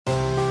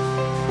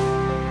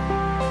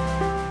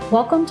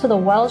Welcome to the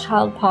Well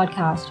Child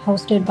podcast,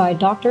 hosted by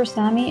Dr.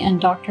 Sammy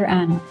and Dr.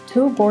 Anna,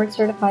 two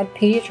board-certified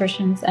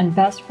pediatricians and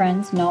best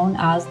friends known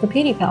as the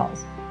Pedi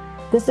Pals.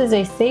 This is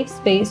a safe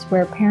space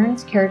where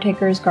parents,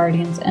 caretakers,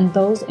 guardians, and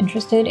those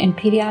interested in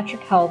pediatric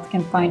health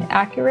can find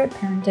accurate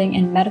parenting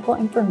and medical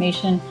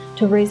information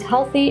to raise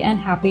healthy and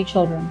happy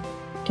children.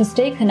 To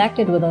stay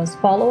connected with us,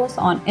 follow us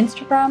on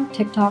Instagram,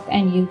 TikTok,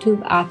 and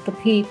YouTube at the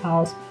Pedi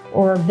Pals,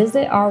 or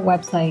visit our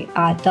website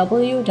at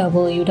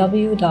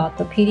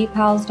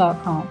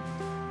www.thepedipals.com.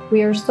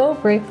 We are so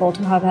grateful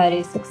to have had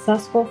a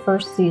successful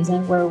first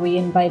season where we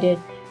invited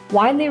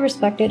widely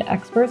respected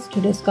experts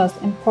to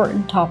discuss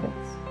important topics.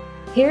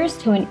 Here's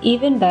to an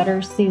even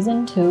better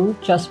season 2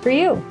 just for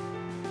you.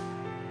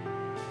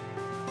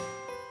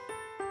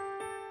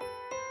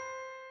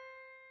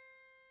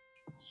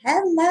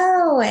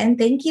 Hello, and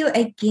thank you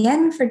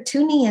again for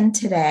tuning in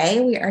today.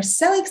 We are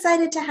so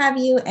excited to have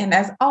you, and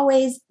as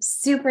always,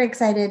 super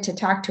excited to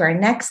talk to our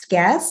next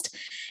guest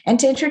and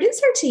to introduce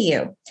her to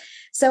you.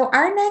 So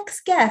our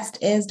next guest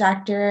is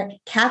Dr.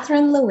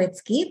 Catherine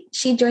Lewitzke.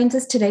 She joins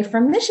us today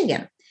from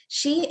Michigan.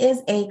 She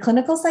is a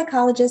clinical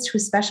psychologist who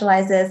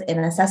specializes in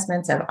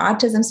assessments of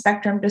autism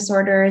spectrum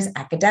disorders,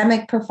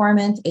 academic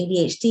performance,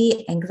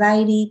 ADHD,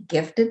 anxiety,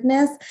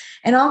 giftedness,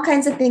 and all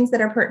kinds of things that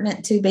are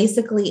pertinent to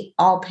basically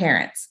all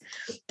parents.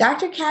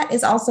 Dr. Cat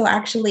is also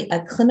actually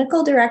a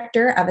clinical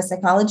director of a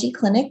psychology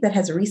clinic that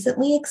has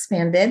recently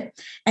expanded.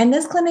 And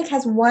this clinic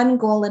has one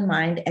goal in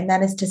mind, and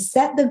that is to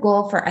set the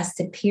goal for a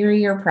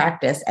superior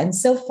practice. And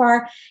so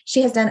far,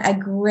 she has done a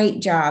great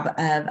job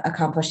of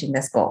accomplishing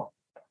this goal.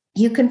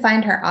 You can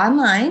find her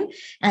online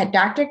at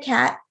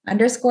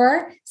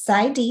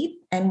drcat_psydeep,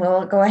 and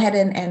we'll go ahead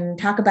and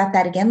talk about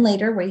that again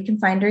later, where you can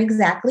find her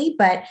exactly.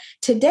 But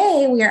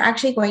today we are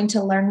actually going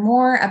to learn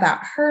more about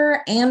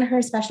her and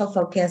her special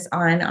focus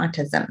on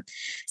autism.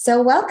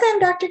 So welcome,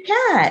 Dr.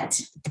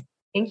 Cat.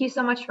 Thank you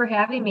so much for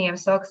having me. I'm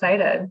so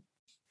excited.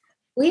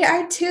 We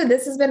are too.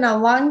 This has been a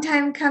long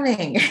time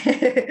coming.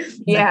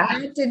 Yeah.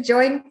 I'm glad to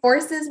join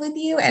forces with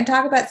you and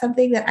talk about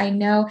something that I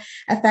know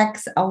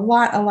affects a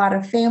lot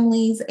of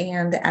families.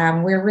 And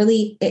we're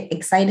really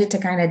excited to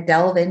kind of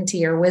delve into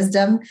your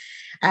wisdom.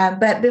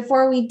 But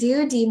before we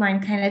do you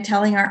mind kind of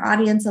telling our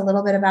audience a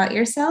little bit about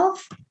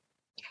yourself?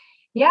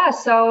 Yeah.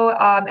 So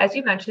as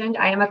you mentioned,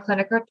 I am a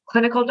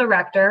clinical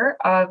director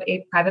of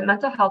a private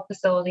mental health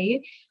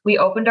facility. We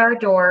opened our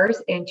doors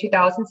in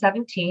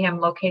 2017. I'm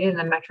located in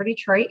the Metro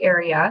Detroit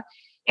area,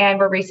 and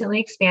we're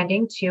recently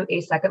expanding to a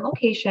second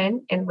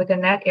location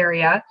within that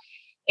area.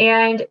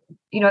 And,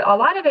 a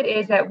lot of it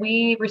is that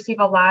we receive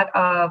a lot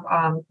of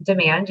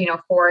demand,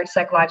 for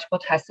psychological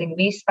testing.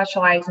 We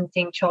specialize in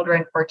seeing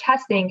children for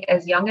testing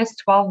as young as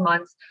 12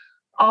 months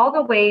all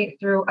the way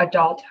through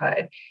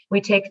adulthood.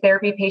 We take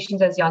therapy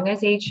patients as young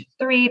as age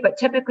 3, but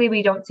typically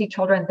we don't see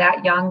children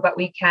that young, but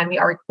we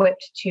are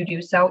equipped to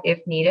do so if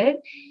needed.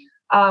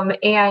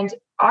 And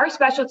our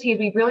specialty,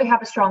 we really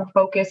have a strong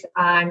focus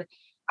on,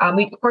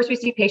 we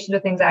see patients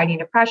with anxiety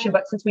and depression,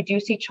 but since we do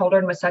see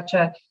children with such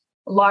a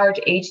large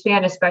age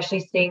span,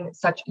 especially seeing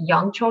such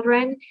young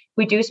children,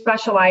 we do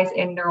specialize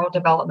in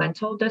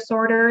neurodevelopmental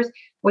disorders,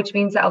 which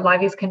means that a lot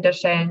of these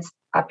conditions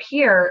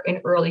appear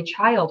in early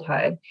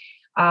childhood.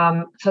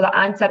 So the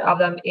onset of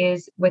them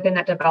is within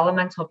that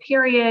developmental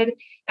period,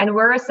 and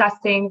we're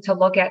assessing to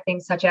look at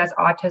things such as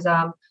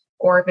autism,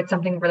 or if it's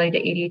something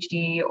related to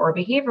ADHD or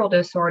behavioral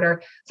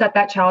disorder, so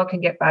that child can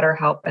get better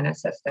help and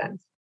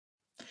assistance.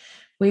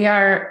 We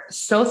are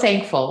so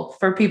thankful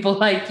for people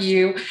like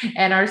you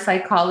and our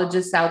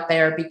psychologists out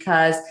there,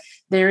 because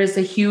there is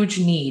a huge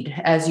need,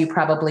 as you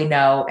probably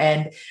know,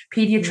 and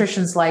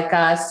pediatricians like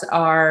us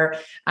are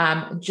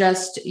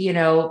just,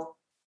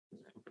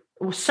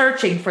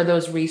 searching for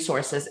those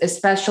resources,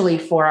 especially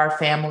for our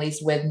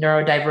families with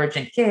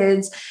neurodivergent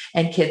kids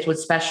and kids with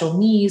special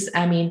needs.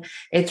 I mean,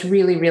 it's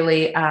really,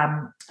 really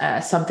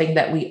something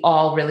that we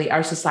all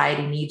our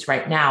society needs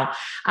right now.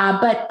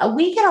 But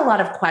we get a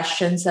lot of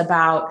questions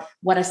about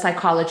what a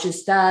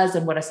psychologist does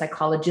and what a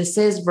psychologist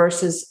is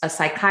versus a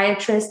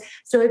psychiatrist.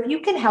 So if you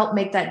can help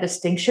make that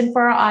distinction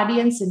for our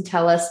audience and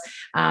tell us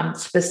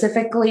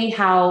specifically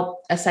how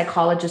a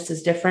psychologist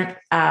is different,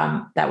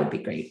 that would be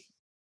great.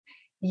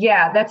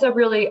 Yeah, that's a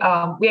really,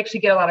 we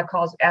actually get a lot of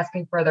calls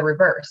asking for the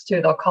reverse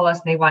too. They'll call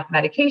us and they want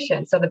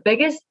medication. So the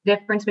biggest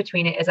difference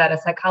between it is that a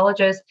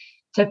psychologist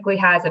typically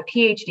has a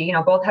PhD,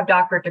 both have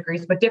doctorate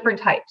degrees, but different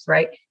types,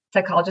 right?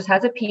 Psychologist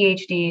has a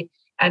PhD,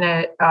 and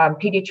a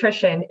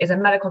pediatrician is a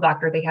medical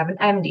doctor. They have an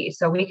MD.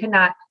 So we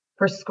cannot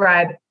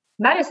prescribe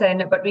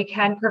medicine, but we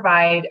can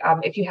provide,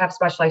 if you have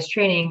specialized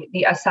training,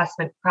 the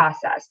assessment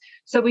process.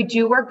 So we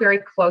do work very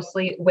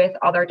closely with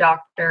other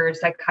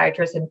doctors,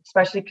 psychiatrists, and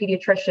especially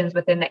pediatricians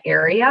within the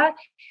area.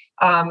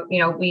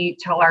 We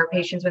tell our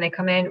patients when they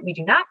come in, we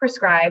do not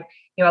prescribe.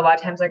 A lot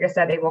of times, like I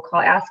said, they will call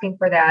asking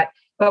for that,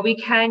 but we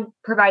can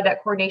provide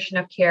that coordination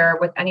of care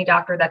with any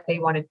doctor that they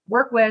want to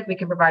work with. We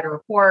can provide a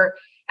report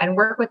and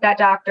work with that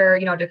doctor,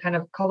 to kind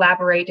of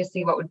collaborate to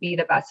see what would be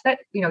the best fit,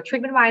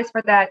 treatment-wise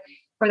for that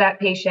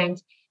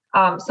patient.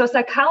 So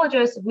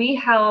psychologists, we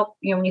help,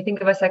 when you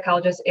think of a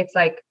psychologist, it's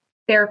like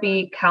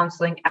therapy,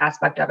 counseling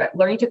aspect of it,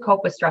 learning to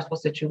cope with stressful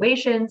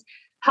situations,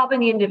 helping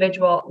the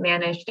individual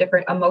manage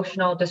different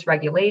emotional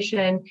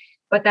dysregulation.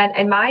 But then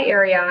in my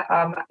area,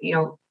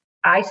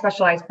 I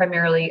specialize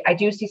primarily, I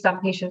do see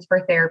some patients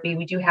for therapy.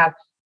 We do have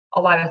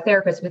a lot of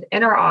therapists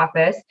within our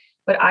office,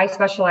 but I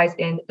specialize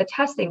in the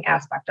testing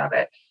aspect of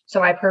it.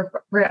 So I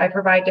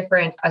provide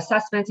different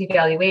assessments,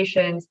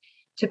 evaluations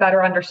to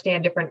better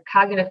understand different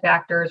cognitive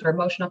factors or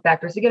emotional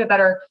factors to get a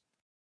better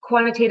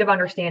quantitative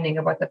understanding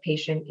of what the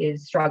patient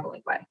is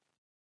struggling with.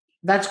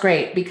 That's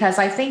great, because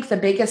I think the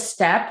biggest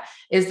step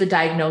is the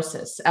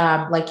diagnosis.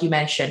 Like you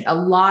mentioned, a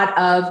lot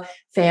of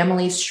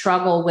families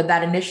struggle with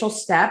that initial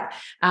step.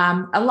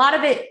 A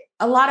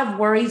lot of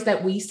worries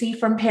that we see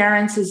from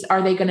parents is,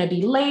 are they going to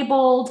be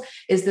labeled?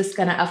 Is this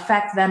going to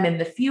affect them in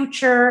the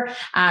future?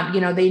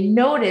 They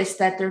notice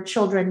that their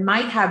children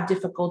might have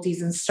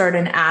difficulties in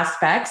certain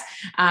aspects,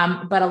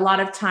 but a lot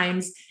of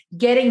times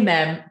getting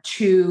them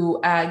to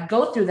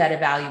go through that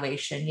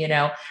evaluation,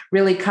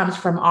 really comes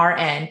from our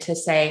end to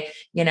say,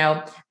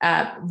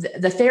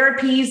 the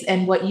therapies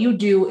and what you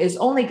do is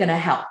only going to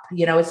help.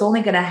 It's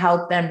only going to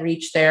help them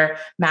reach their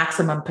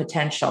maximum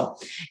potential.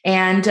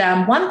 And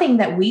one thing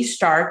that we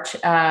start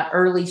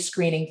early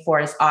screening for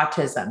is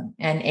autism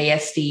and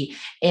ASD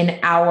in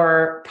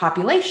our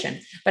population.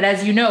 But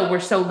as you know,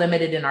 we're so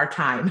limited in our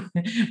time.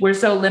 We're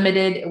so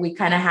limited. We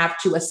kind of have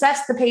to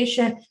assess the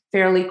patient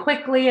fairly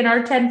quickly in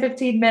our 10,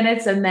 15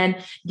 minutes and then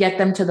get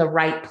them to the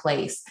right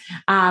place.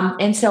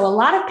 And so a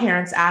lot of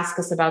parents ask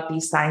us about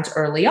these signs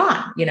early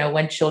on,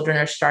 when children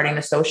are starting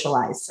to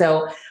socialize.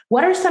 So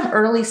what are some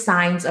early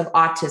signs of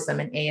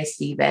autism and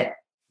ASD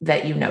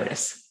that you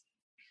notice?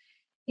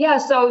 Yeah.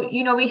 So,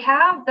 we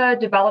have the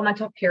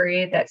developmental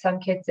period that some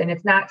kids, and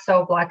it's not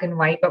so black and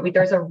white, but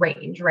there's a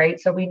range, right?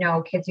 So we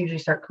know kids usually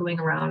start cooing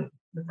around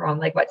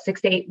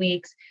 6 to 8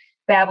 weeks,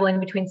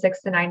 babbling between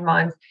 6 to 9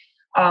 months.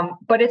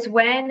 But it's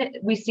when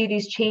we see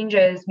these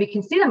changes, we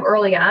can see them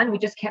early on. We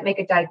just can't make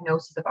a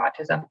diagnosis of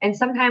autism. And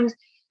sometimes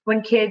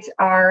when kids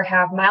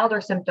have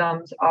milder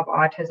symptoms of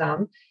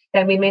autism,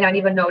 then we may not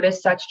even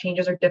notice such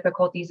changes or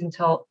difficulties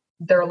until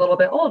they're a little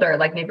bit older,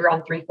 like maybe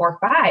around 3, 4,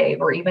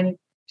 5, or even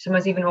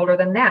someone's even older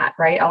than that,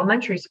 right?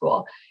 Elementary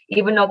school.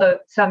 Even though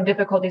some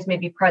difficulties may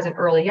be present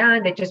early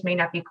on, they just may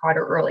not be caught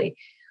early.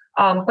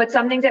 But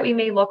some things that we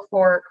may look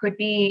for could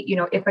be,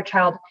 if a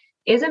child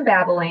isn't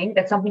babbling,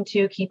 that's something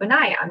to keep an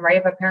eye on, right?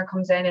 If a parent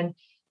comes in and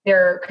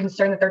they're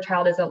concerned that their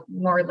child is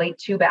more late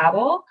to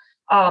babble,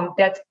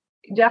 that's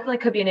definitely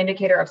could be an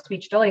indicator of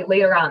speech delay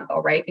later on, though,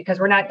 right? Because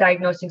we're not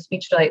diagnosing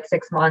speech delay at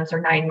 6 months or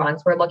 9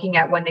 months. We're looking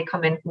at when they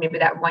come in, maybe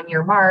that 1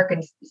 year mark,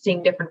 and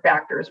seeing different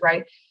factors,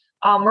 right?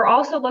 We're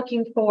also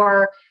looking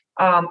for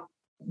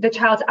the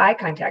child's eye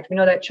contact. We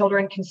know that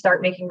children can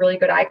start making really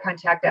good eye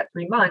contact at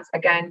 3 months.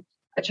 Again,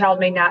 a child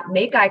may not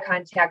make eye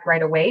contact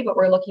right away, but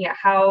we're looking at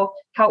how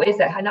is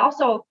that? And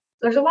also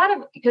there's a lot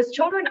of, because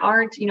children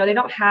aren't, they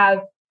don't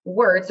have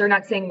words. They're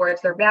not saying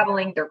words. They're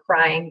babbling, they're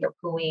crying, they're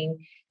cooing.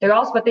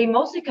 But they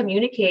mostly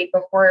communicate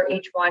before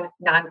age 1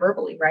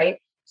 non-verbally, right?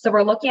 So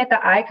we're looking at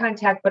the eye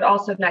contact, but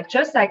also not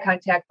just eye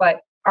contact,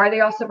 but are they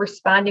also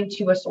responding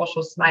to a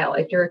social smile?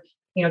 If you're,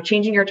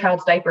 changing your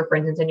child's diaper, for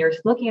instance, and you're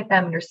looking at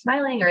them and you're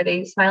smiling, are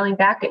they smiling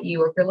back at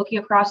you? Or if you're looking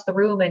across the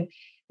room and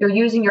you're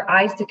using your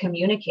eyes to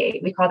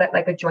communicate, we call that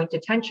like a joint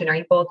attention. Are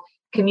you both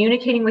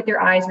communicating with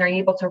your eyes, and are you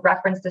able to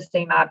reference the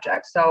same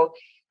object? So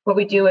what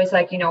we do is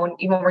even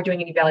when we're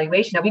doing an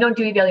evaluation, now we don't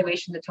do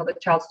evaluations until the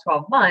child's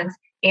 12 months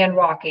and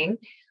walking,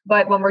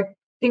 but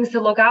things to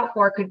look out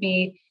for could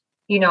be,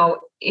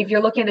 if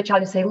you're looking at the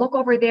child and say, look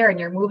over there, and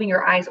you're moving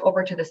your eyes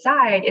over to the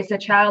side, is the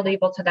child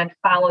able to then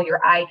follow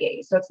your eye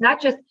gaze? So it's not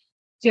just,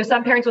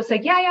 some parents will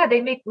say, yeah, they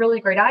make really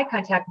great eye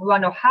contact. We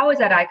want to know, how is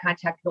that eye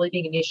contact really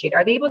being initiated?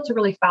 Are they able to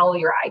really follow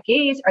your eye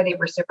gaze? Are they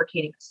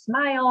reciprocating a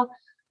smile?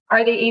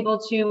 Are they able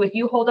to, if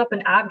you hold up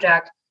an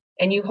object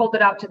and you hold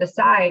it out to the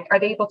side, are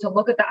they able to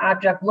look at the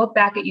object, look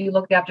back at you,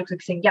 look at the object,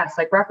 like saying yes,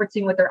 like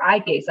referencing with their eye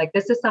gaze, like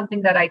this is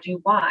something that I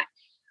do want.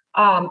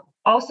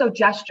 Also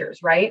gestures,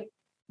 right?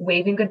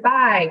 Waving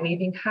goodbye,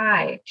 waving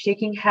hi,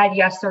 shaking head,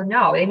 yes or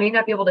no. They may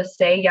not be able to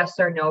say yes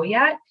or no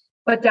yet,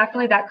 but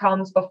definitely that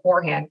comes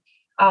beforehand.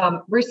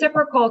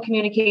 Reciprocal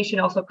communication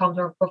also comes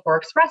before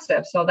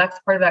expressive. So that's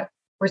part of that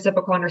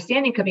reciprocal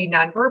understanding. Could be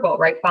nonverbal,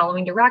 right?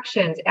 Following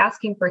directions,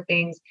 asking for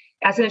things,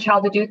 asking the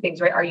child to do things,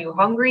 right? Are you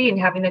hungry? And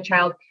having the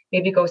child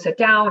maybe go sit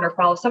down or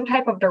follow some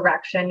type of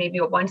direction, maybe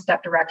a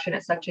one-step direction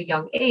at such a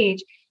young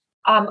age.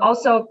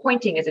 Also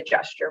pointing is a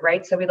gesture,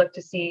 right? So we look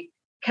to see,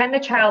 can the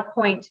child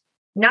point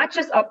not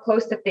just up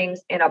close to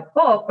things in a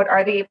book, but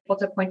are they able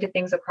to point to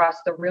things across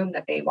the room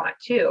that they want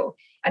to?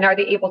 And are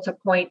they able to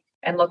point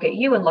and look at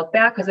you and look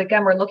back? Because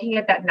again, we're looking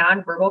at that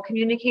nonverbal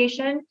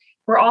communication.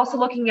 We're also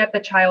looking at the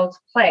child's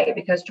play,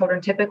 because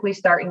children typically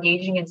start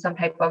engaging in some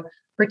type of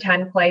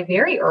pretend play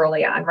very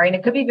early on, right? And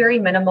it could be very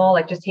minimal,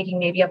 like just taking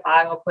maybe a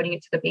bottle, putting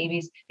it to the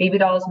baby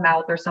doll's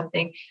mouth or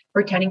something,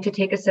 pretending to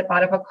take a sip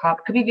out of a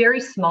cup. Could be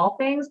very small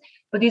things,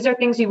 but these are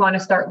things you want to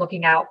start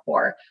looking out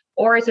for.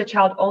 Or is a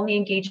child only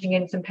engaging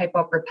in some type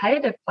of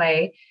repetitive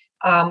play,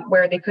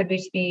 where they could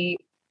just be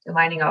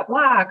lining up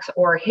blocks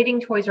or hitting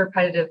toys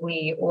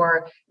repetitively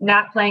or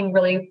not playing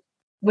really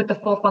with the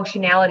full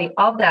functionality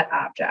of that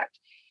object.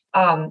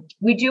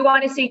 We do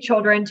want to see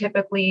children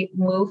typically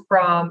move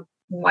from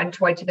one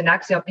toy to the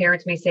next.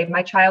 Parents may say,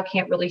 my child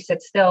can't really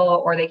sit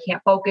still, or they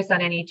can't focus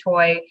on any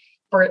toy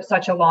for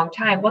such a long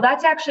time. Well,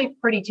 that's actually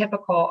pretty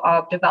typical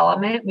of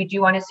development. We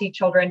do want to see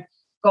children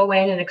go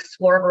in and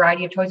explore a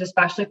variety of toys,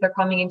 especially if they're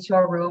coming into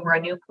a room or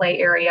a new play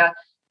area.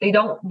 We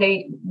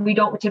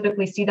don't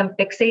typically see them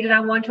fixated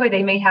on one toy.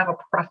 They may have a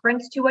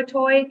preference to a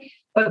toy,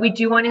 but we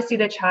do want to see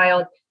the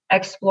child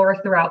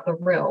explore throughout the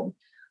room,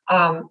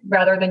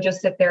 rather than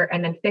just sit there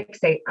and then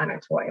fixate on a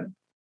toy.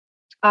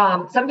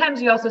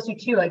 Sometimes you also see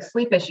too, like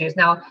sleep issues.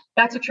 Now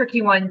that's a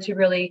tricky one to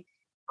really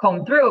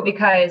comb through,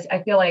 because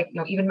I feel like,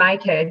 even my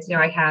kids,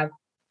 I have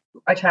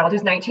a child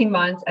who's 19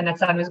 months and a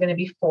son who's going to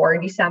be 4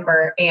 in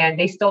December, and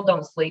they still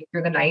don't sleep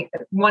through the night.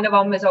 One of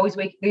them is always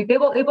waking. They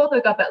both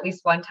wake up at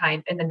least one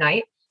time in the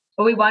night,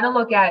 but we want to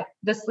look at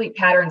the sleep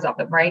patterns of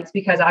them, right? It's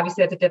because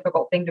obviously that's a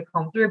difficult thing to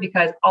comb through,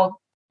 because all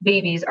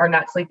babies are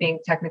not sleeping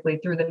technically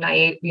through the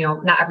night.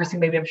 Not every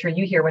single baby, I'm sure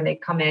you hear when they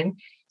come in.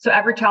 So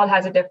every child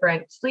has a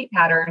different sleep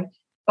pattern.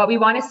 But we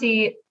want to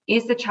see,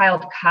 is the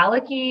child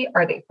colicky?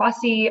 Are they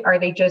fussy? Are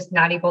they just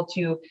not able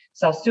to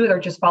self-soothe or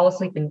just fall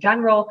asleep in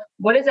general?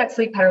 What does that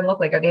sleep pattern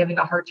look like? Are they having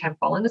a hard time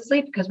falling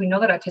asleep? Because we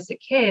know that autistic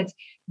kids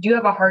do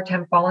have a hard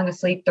time falling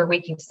asleep. They're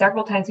waking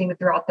several times even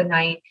throughout the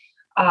night.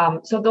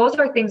 So those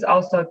are things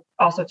also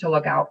to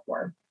look out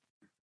for.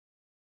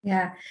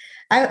 Yeah,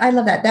 I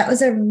love that. That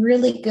was a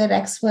really good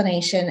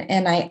explanation.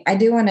 And I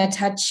do want to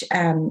touch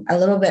a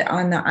little bit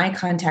on the eye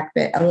contact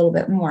bit a little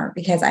bit more,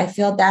 because I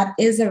feel that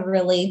is a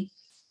really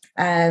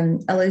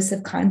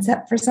elusive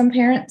concept for some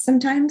parents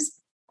sometimes.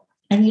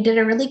 And you did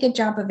a really good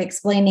job of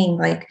explaining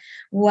like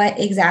what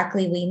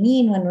exactly we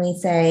mean when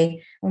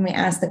we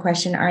ask the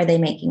question, are they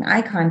making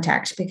eye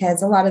contact?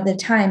 Because a lot of the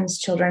times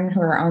children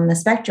who are on the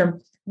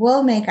spectrum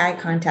will make eye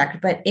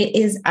contact, but it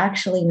is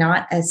actually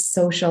not a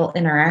social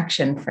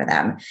interaction for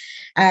them.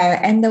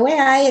 And the way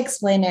I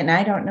explain it, and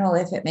I don't know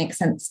if it makes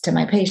sense to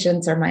my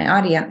patients or my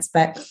audience,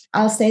 but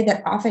I'll say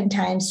that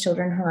oftentimes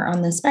children who are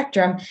on the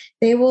spectrum,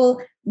 they will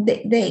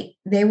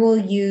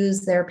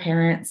use their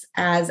parents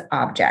as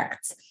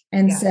objects.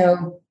 And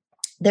so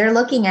they're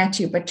looking at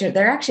you, but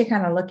they're actually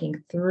kind of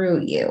looking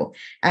through you.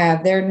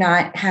 They're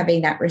not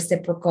having that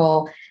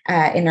reciprocal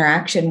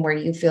interaction where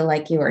you feel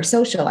like you are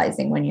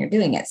socializing when you're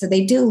doing it. So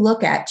they do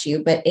look at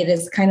you, but it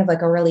is kind of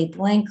like a really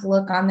blank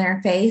look on their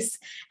face.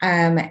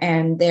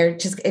 And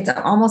it's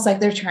almost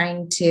like they're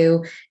trying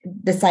to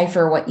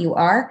decipher what you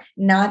are,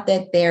 not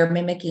that they're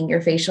mimicking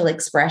your facial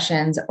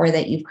expressions or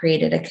that you've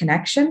created a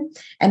connection.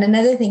 And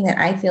another thing that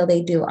I feel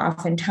they do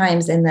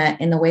oftentimes in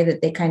the way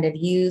that they kind of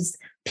use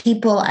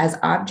people as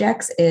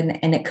objects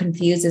and it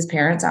confuses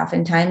parents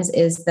oftentimes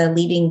is the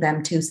leading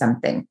them to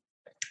something.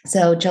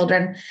 So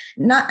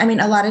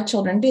a lot of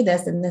children do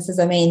this, and this is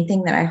a main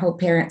thing that I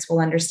hope parents will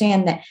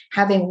understand, that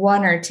having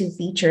one or two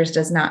features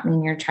does not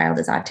mean your child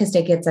is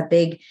autistic. It's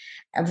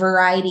a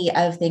variety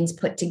of things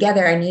put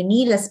together, and you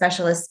need a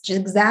specialist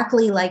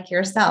exactly like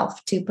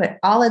yourself to put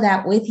all of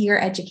that with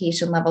your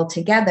education level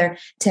together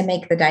to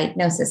make the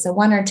diagnosis. So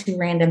one or two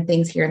random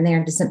things here and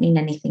there doesn't mean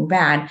anything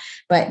bad,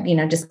 but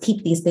just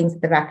keep these things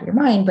at the back of your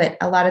mind. But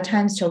a lot of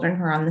times children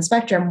who are on the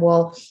spectrum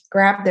will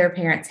grab their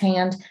parent's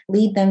hand,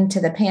 lead them to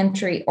the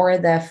pantry or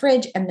the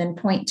fridge, and then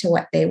point to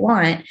what they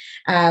want.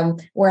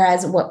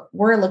 Whereas what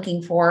we're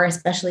looking for,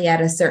 especially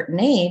at a certain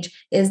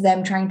age, is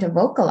them trying to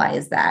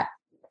vocalize that,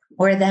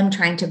 or them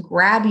trying to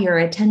grab your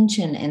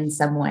attention in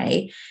some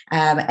way,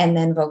 and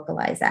then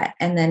vocalize that.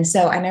 And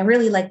I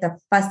really like the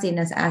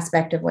fussiness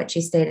aspect of what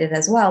you stated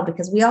as well,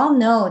 because we all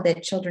know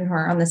that children who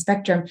are on the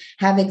spectrum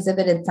have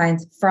exhibited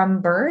signs from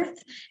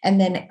birth.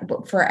 And then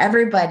for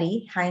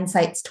everybody,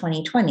 hindsight's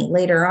 2020.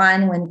 Later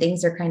on, when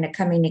things are kind of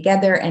coming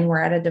together and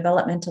we're at a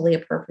developmentally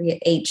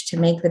appropriate age to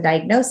make the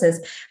diagnosis,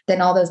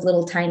 then all those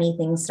little tiny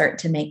things start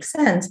to make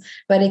sense.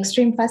 But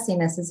extreme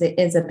fussiness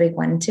is a big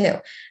one too,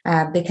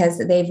 because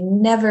they've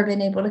never been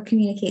able to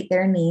communicate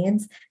their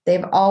needs.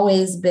 They've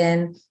always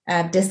been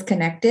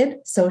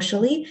disconnected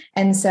socially.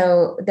 And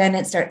so then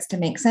it starts to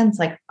make sense,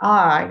 like,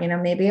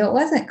 maybe it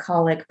wasn't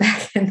colic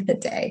back in the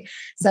day.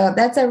 So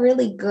that's a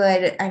really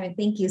good,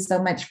 thank you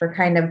so much for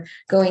kind of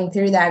going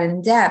through that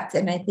in depth.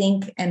 And I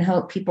think and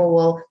hope people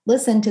will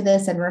listen to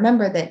this and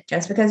remember that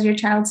just because your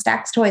child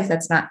stacks toys,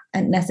 that's not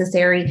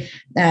necessary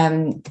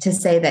to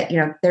say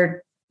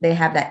that, they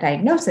have that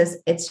diagnosis.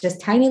 It's just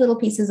tiny little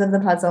pieces of the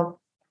puzzle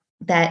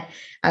that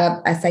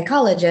a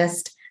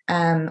psychologist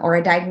or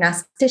a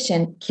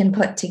diagnostician can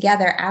put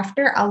together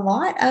after a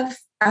lot of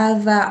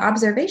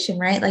observation,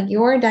 right? Like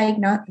your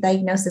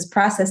diagnosis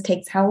process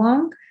takes how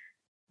long?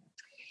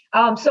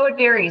 So it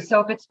varies.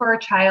 So if it's for a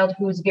child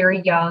who's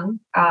very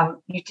young,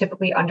 you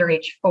typically under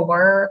age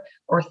 4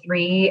 or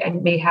 3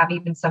 and may have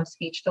even some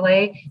speech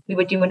delay, we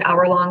would do an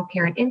hour-long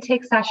parent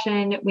intake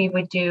session. We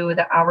would do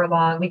the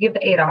hour-long, we give the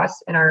ADOS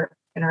in our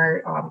in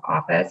our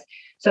office.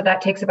 So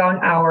that takes about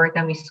an hour.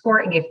 Then we score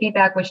it and give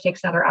feedback, which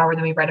takes another hour.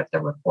 Then we write up the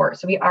report.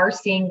 So we are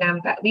seeing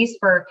them at least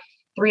for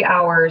 3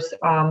 hours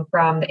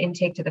from the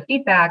intake to the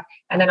feedback,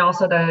 and then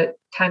also the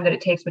time that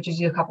it takes, which is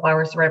usually a couple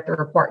hours to write up the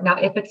report. Now,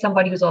 if it's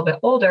somebody who's a little bit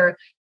older,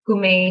 who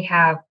may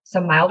have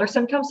some milder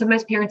symptoms,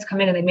 sometimes parents come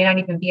in and they may not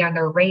even be on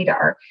their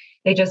radar.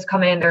 They just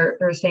come in,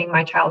 they're saying,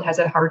 my child has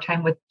a hard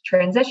time with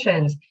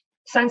transitions,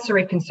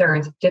 sensory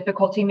concerns,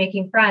 difficulty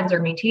making friends or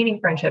maintaining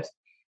friendships.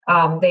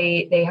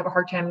 They have a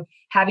hard time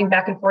having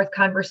back and forth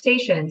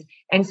conversations.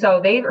 And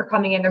so they are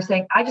coming in, they're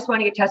saying, I just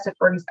want to get tested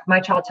for, my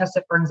child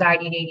tested for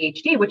anxiety and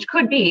ADHD, which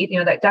could be,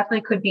 that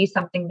definitely could be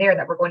something there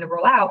that we're going to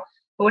rule out.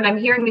 But when I'm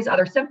hearing these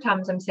other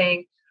symptoms, I'm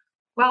saying,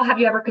 well, have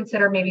you ever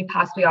considered maybe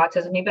possibly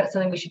autism? Maybe that's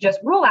something we should just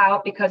rule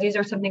out, because these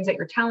are some things that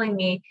you're telling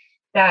me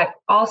that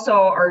also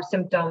are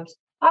symptoms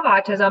of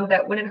autism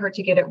that wouldn't hurt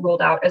to get it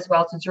ruled out as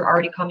well, since you're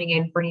already coming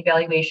in for an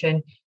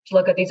evaluation to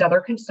look at these other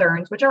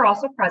concerns, which are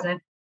also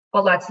present.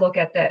 But let's look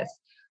at this.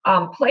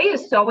 Play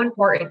is so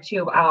important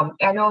too.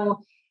 I know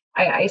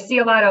I see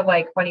a lot of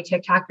like funny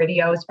TikTok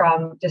videos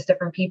from just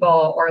different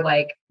people, or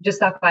like just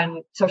stuff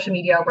on social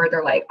media where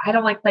they're like, I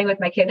don't like playing with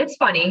my kid. It's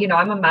funny,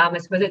 I'm a mom,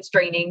 it's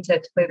draining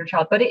to play with your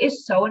child, but it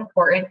is so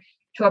important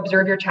to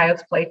observe your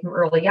child's play from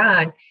early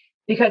on,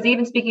 because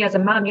even speaking as a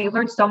mom, you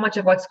learn so much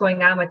of what's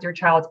going on with your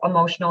child's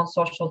emotional and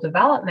social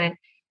development.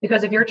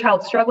 Because if your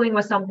child's struggling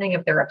with something,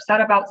 if they're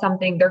upset about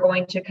something, they're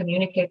going to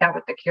communicate that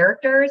with the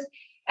characters.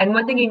 And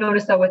one thing you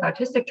notice though with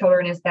autistic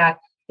children is that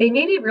they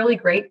may be really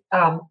great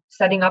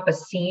setting up a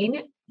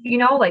scene,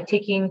 like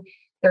taking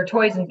their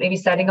toys and maybe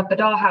setting up the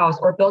dollhouse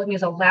or building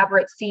these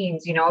elaborate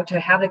scenes, to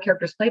have the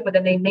characters play, but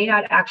then they may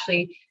not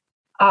actually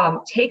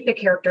take the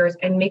characters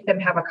and make them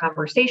have a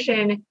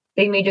conversation.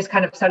 They may just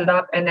kind of set it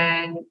up and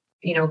then,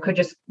 could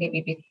just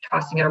maybe be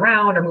tossing it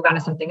around or move on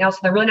to something else.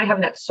 And they're really not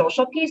having that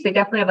social piece. They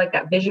definitely have like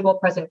that visual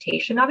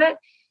presentation of it,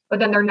 but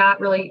then they're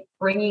not really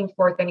bringing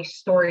forth any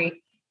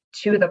story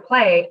to the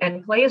play.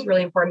 And play is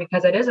really important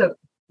because it is a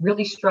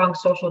really strong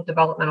social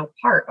developmental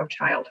part of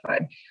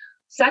childhood.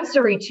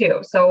 Sensory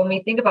too. So when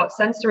we think about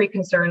sensory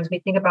concerns, we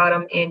think about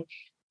them in,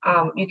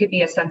 you could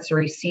be a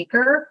sensory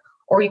seeker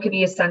or you could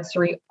be a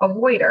sensory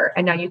avoider.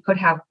 And now you could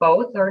have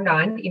both or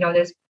none.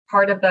 There's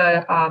part of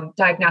the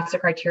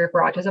diagnostic criteria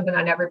for autism, but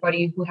not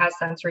everybody who has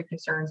sensory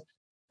concerns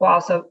will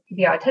also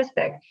be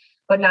autistic.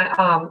 But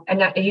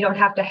not, you don't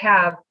have to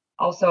have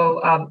also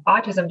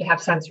autism to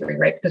have sensory,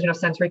 right? Because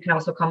sensory can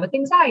also come with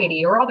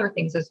anxiety or other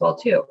things as well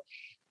too.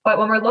 But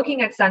when we're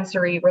looking at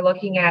sensory, we're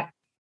looking at,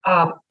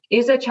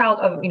 is a child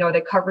of,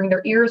 they're covering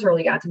their ears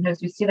early on.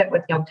 Sometimes we see that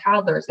with young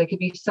toddlers. They could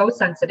be so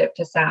sensitive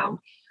to sound.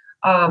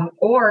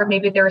 Or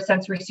maybe they're a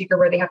sensory seeker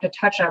where they have to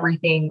touch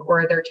everything,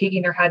 or they're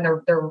taking their head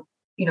and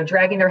they're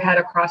dragging their head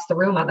across the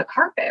room on the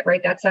carpet,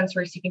 right? That's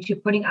sensory seeking too,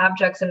 putting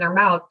objects in their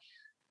mouth,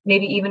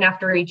 maybe even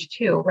after age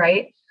 2,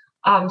 right?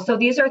 So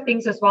these are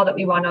things as well that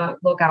we want to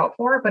look out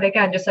for. But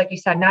again, just like you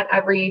said, not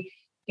every,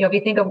 if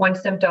you think of one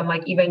symptom,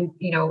 like even,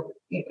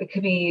 it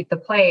could be the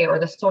play or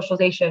the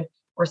socialization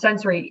or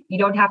sensory, you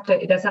don't have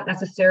to, that's not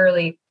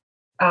necessarily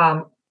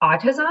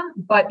autism,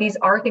 but these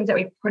are things that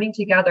we're putting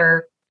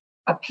together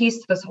a piece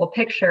to this whole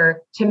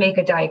picture to make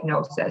a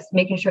diagnosis,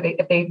 making sure that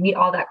if they meet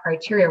all that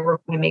criteria, we're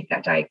going to make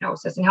that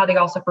diagnosis, and how they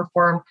also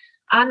perform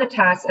on the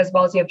test, as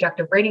well as the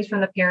objective ratings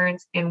from the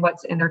parents and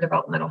what's in their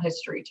developmental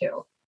history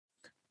too.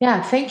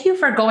 Yeah, thank you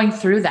for going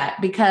through that,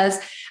 because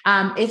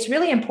it's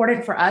really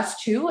important for us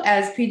too,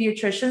 as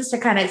pediatricians, to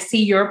kind of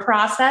see your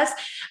process.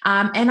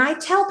 And I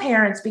tell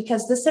parents,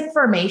 because this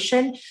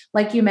information,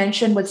 like you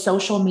mentioned with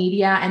social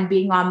media and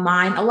being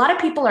online, a lot of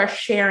people are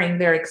sharing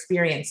their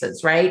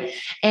experiences, right?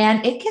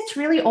 And it gets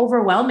really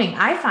overwhelming,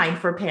 I find,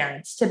 for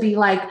parents to be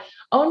like,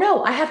 oh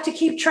no, I have to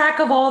keep track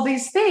of all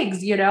these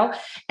things,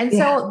 And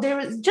so there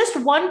was just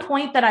one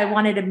point that I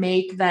wanted to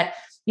make that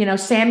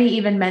Sammy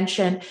even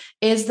mentioned,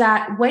 is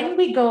that when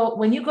you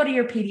go to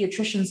your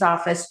pediatrician's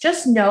office,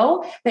 just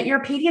know that your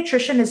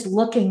pediatrician is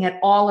looking at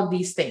all of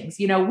these things.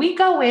 We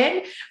go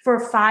in for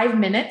 5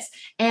 minutes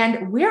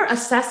and we're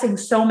assessing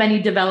so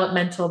many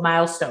developmental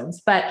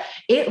milestones, but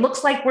it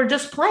looks like we're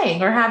just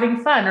playing or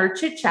having fun or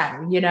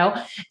chit-chatting,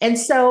 And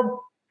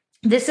so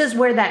this is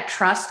where that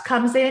trust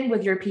comes in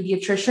with your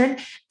pediatrician.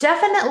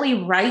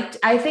 Definitely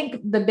I think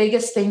the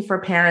biggest thing for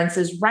parents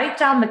is write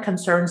down the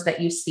concerns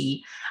that you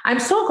see. I'm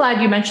so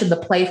glad you mentioned the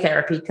play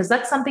therapy, because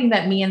that's something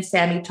that me and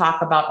Sammy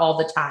talk about all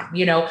the time.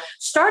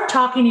 Start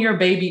talking to your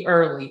baby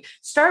early,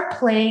 start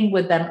playing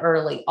with them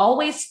early.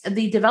 Always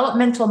the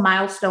developmental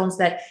milestones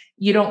that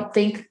you don't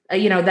think,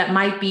 that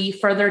might be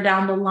further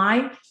down the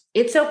line.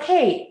 It's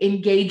okay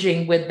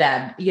engaging with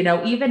them,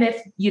 even if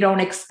you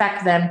don't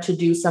expect them to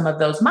do some of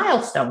those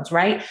milestones,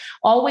 right?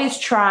 Always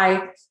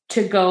try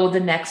to go the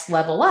next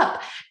level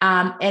up.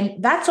 And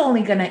that's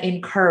only going to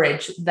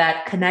encourage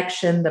that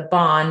connection, the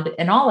bond,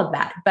 and all of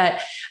that.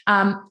 But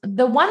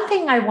the one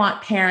thing I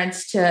want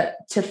parents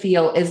to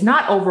feel is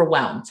not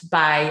overwhelmed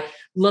by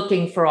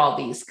looking for all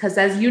these, because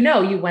as you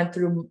know, you went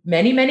through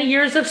many, many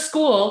years of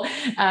school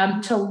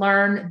to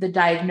learn the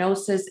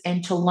diagnosis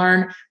and to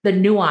learn the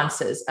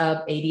nuances of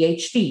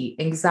ADHD,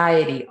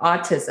 anxiety,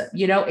 autism.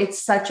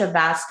 It's such a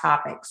vast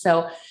topic.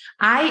 So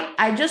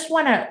I just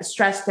want to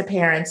stress to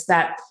parents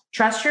that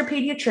trust your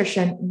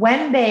pediatrician.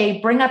 When they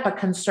bring up a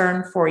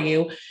concern for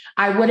you,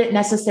 I wouldn't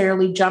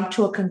necessarily jump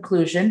to a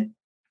conclusion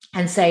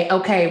and say,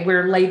 okay,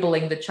 we're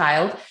labeling the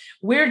child.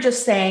 We're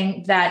just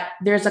saying that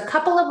there's a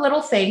couple of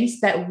little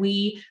things that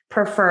we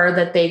prefer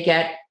that they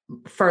get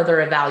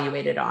further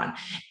evaluated on.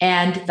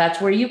 And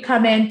that's where you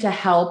come in to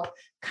help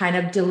kind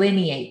of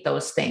delineate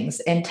those things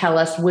and tell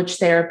us which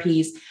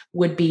therapies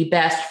would be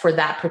best for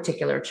that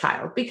particular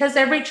child, because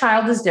every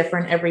child is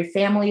different. Every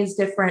family is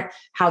different.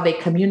 How they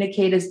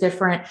communicate is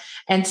different.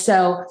 And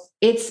so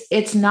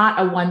it's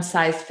not a one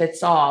size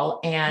fits all.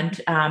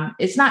 And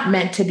it's not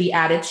meant to be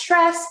added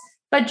stress,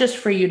 but just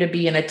for you to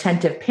be an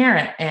attentive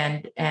parent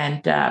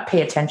and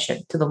pay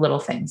attention to the little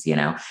things,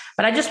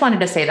 But I just wanted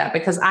to say that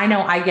because I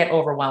know I get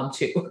overwhelmed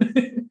too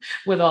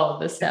with all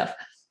of this stuff.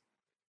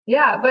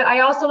 Yeah, but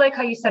I also like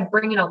how you said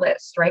bring in a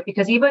list, right?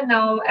 Because even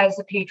though as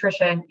a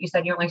pediatrician, you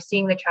said you're only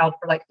seeing the child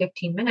for like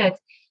 15 minutes,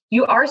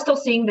 you are still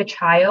seeing the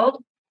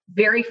child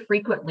very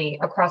frequently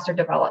across their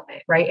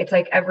development, right? It's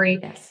like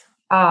Yes.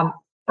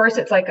 First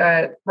it's like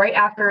right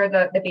after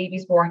the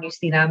baby's born, you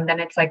see them. Then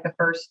it's like the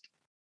first,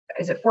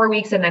 is it 4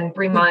 weeks and then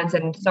 3 months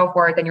and so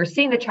forth. And you're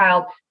seeing the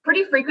child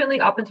pretty frequently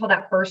up until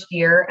that first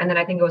year. And then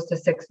I think it goes to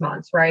 6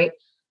 months, right?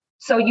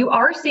 So you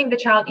are seeing the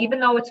child,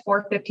 even though it's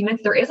for 15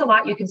 minutes, there is a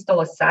lot you can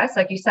still assess.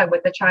 Like you said,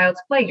 with the child's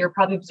play, you're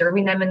probably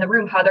observing them in the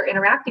room, how they're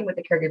interacting with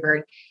the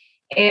caregiver.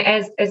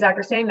 And as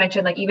Dr. Sam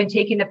mentioned, like even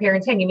taking the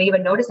parent's hand, you may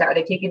even notice that. Are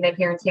they taking the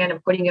parent's hand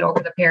and putting it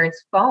over the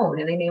parent's phone?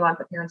 And they may want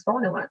the parent's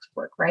phone and want it to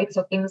work, right?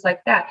 So things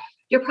like that.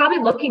 You're probably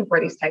looking for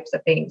these types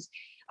of things.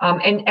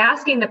 And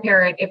asking the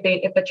parent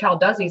if the child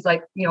does these,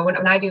 like,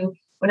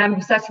 when I'm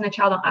assessing the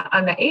child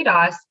on the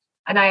ADOS,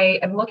 and I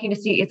am looking to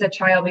see, it's a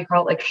child, we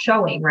call it like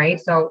showing, right?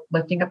 So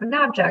lifting up an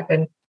object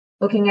and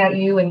looking at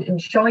you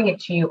and showing it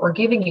to you or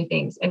giving you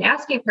things, and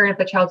asking a parent if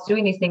the child's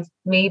doing these things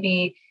may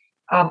be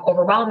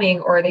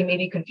overwhelming, or they may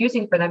be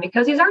confusing for them,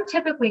 because these aren't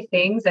typically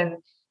things and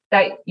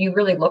that you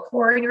really look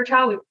for in your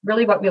child.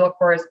 Really what we look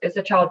for is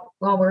the child,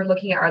 well, we're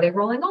looking at, are they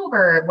rolling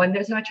over? When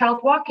there's a child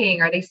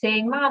walking, are they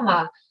saying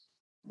mama?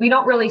 We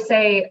don't really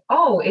say,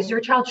 oh, is your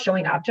child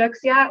showing objects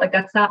yet? Like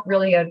that's not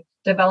really a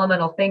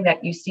developmental thing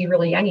that you see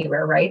really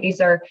anywhere, right? These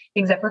are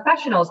things that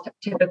professionals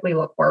typically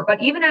look for.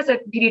 But even as a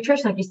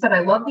pediatrician, like you said, I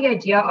love the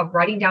idea of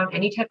writing down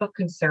any type of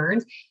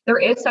concerns. There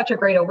is such a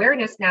great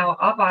awareness now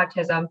of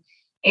autism.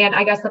 And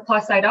I guess the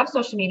plus side of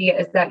social media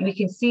is that we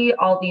can see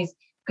all these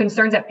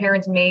concerns that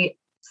parents may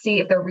see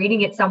if they're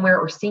reading it somewhere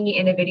or seeing it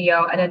in a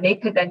video. And then they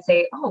could then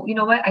say, oh, you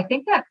know what? I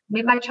think that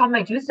maybe my child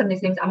might do some of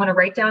these things. I'm going to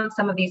write down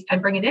some of these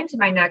and bring it into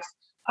my next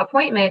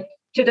appointment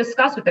to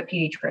discuss with the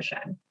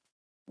pediatrician.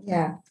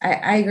 Yeah,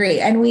 I agree.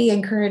 And we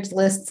encourage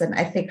lists. And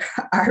I think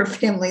our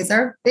families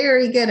are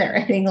very good at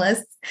writing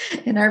lists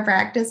in our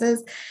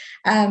practices.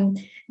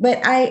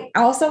 But I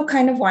also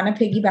kind of want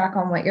to piggyback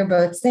on what you're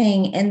both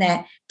saying, in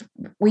that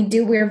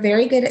we're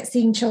very good at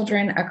seeing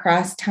children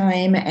across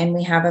time, and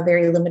we have a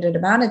very limited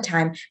amount of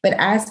time. But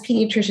as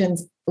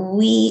pediatricians,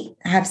 we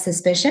have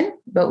suspicion,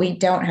 but we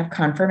don't have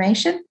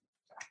confirmation.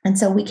 And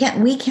so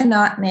we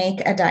cannot make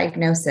a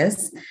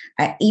diagnosis,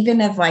 even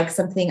of like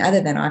something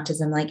other than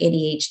autism, like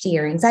ADHD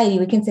or anxiety.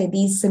 We can say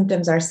these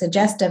symptoms are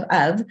suggestive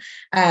of,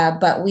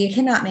 but we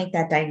cannot make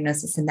that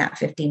diagnosis in that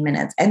 15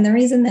 minutes. And the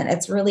reason that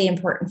it's really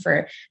important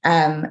for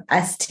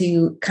us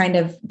to kind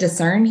of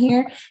discern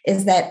here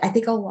is that I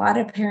think a lot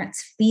of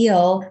parents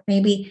feel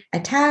maybe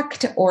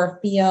attacked or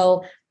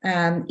feel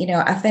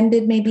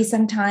offended maybe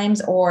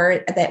sometimes,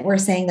 or that we're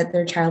saying that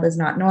their child is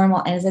not normal,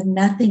 and it has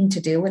nothing to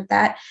do with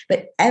that,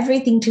 but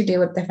everything to do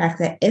with the fact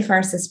that if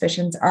our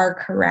suspicions are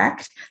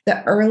correct,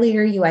 the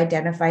earlier you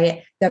identify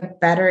it, the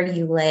better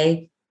you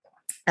lay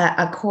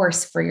a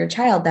course for your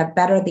child, the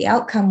better the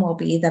outcome will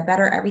be, the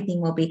better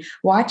everything will be.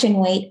 Watch and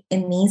wait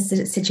in these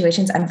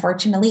situations.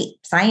 Unfortunately,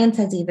 science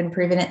has even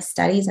proven it,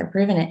 studies have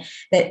proven it,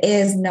 that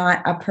is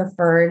not a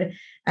preferred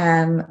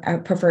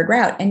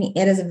route. And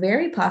it is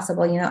very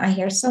possible, I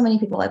hear so many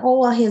people like, oh,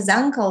 well, his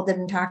uncle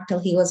didn't talk till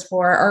he was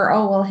 4, or,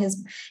 oh, well,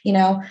 his,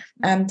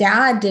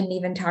 dad didn't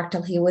even talk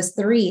till he was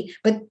 3,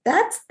 but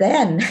that's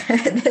then.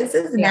 This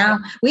is now,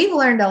 we've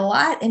learned a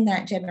lot in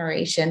that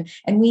generation.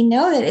 And we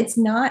know that it's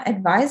not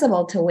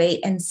advisable to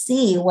wait and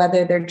see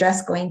whether they're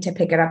just going to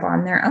pick it up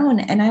on their own.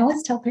 And I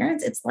always tell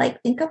parents, it's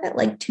like, think of it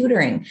like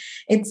tutoring.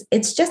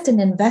 It's just an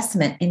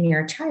investment in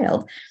your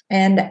child.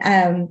 And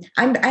I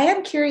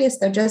am curious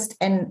though,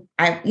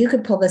 you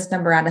could pull this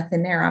number out of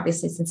thin air,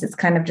 obviously, since it's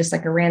kind of just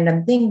like a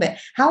random thing, but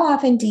how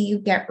often do you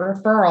get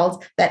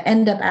referrals that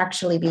end up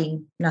actually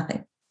being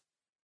nothing?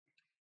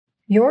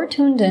 You're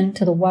tuned in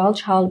to the Wild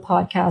Child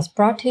podcast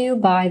brought to you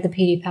by the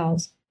PD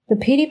Pals. The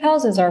PD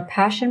Pals is our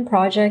passion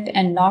project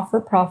and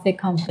not-for-profit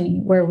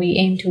company where we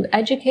aim to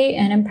educate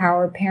and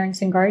empower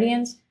parents and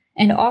guardians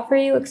and offer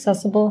you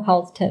accessible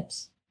health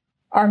tips.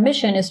 Our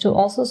mission is to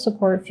also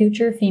support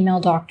future female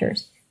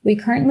doctors. We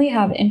currently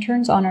have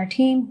interns on our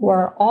team who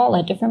are all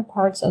at different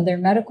parts of their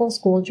medical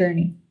school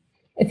journey.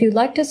 If you'd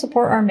like to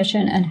support our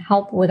mission and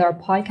help with our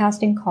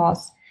podcasting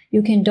costs,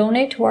 you can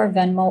donate to our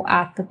Venmo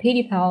at the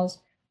PD Pals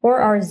or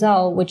our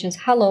Zelle, which is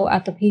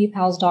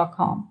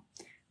hello@thepdpals.com.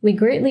 We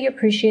greatly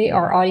appreciate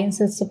our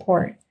audience's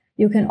support.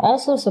 You can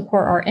also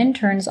support our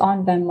interns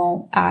on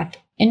Venmo at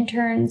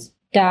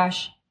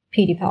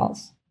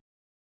interns-pdpals.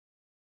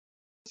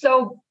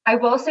 So I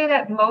will say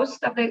that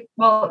most of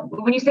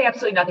when you say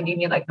absolutely nothing, do you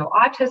mean like no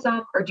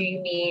autism, or do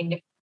you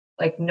mean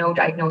like no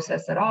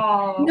diagnosis at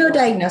all? No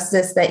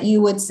diagnosis that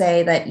you would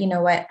say that, you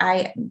know what,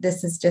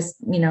 this is just,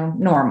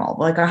 normal,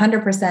 like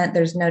 100%,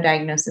 there's no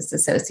diagnosis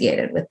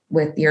associated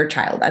with your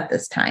child at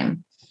this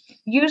time.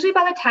 Usually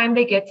by the time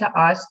they get to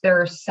us,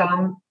 there's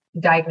some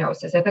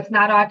diagnosis. If it's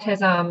not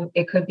autism,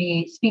 it could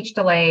be speech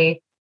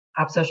delay,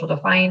 oppositional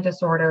defiant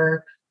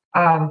disorder.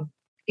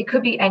 It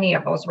could be any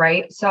of those,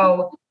 right?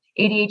 So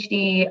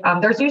ADHD,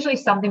 there's usually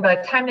something by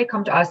the time they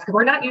come to us, because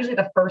we're not usually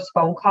the first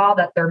phone call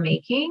that they're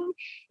making.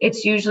 It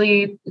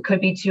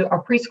could be to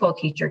a preschool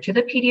teacher, to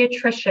the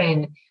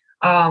pediatrician.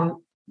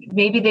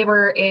 Maybe the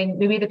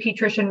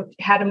pediatrician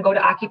had them go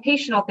to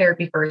occupational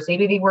therapy first.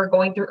 Maybe they were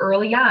going through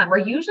early on. We're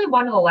usually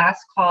one of the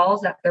last calls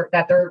that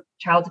their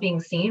child's being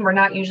seen. We're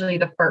not usually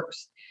the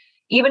first.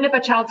 Even if a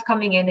child's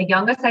coming in, the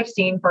youngest I've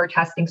seen for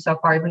testing so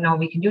far, even though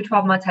we can do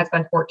 12 months, has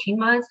been 14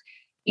 months.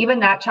 Even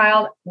that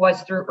child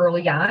was through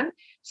early on.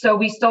 So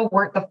we still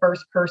weren't the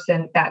first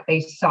person that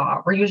they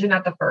saw. We're usually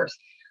not the first.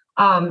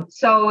 And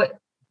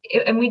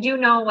we do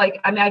know,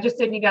 I just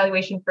did an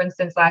evaluation, for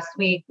instance, last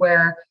week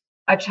where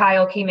a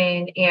child came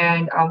in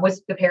and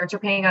the parents were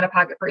paying out of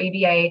pocket for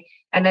ABA.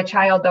 And the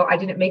child, though I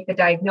didn't make the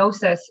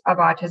diagnosis of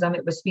autism,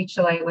 it was speech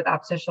delay with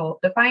oppositional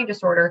defiant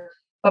disorder.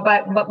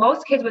 But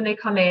most kids, when they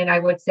come in, I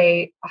would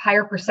say a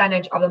higher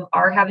percentage of them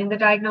are having the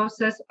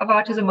diagnosis of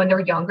autism when they're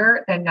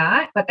younger than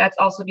not. But that's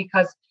also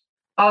because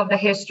of the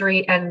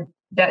history and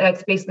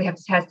that's basically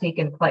has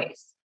taken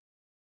place.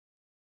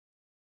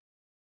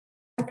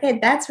 Okay,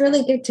 that's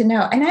really good to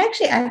know. And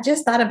I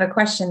just thought of a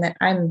question that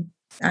I'm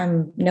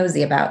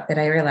nosy about that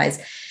I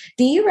realized.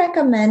 Do you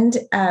recommend,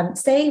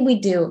 say we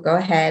do go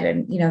ahead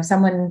and,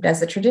 someone does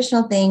the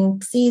traditional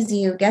thing, sees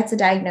you, gets a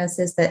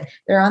diagnosis that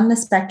they're on the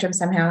spectrum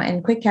somehow,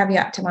 and quick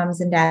caveat to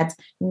moms and dads,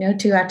 no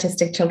two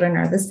autistic children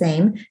are the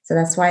same. So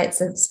that's why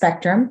it's a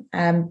spectrum.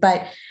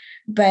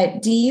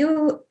 But do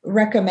you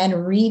recommend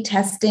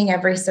retesting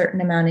every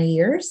certain amount of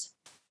years?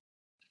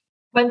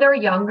 When they're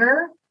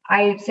younger,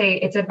 I'd say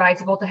it's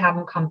advisable to have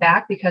them come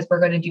back because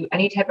we're going to do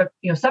any type of,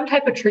 some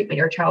type of treatment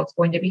your child's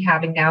going to be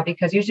having now,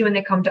 because usually when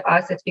they come to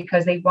us, it's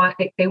because they want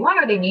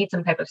or they need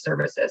some type of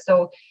services.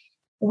 So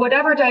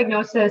whatever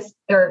diagnosis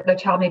the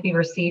child may be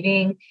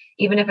receiving,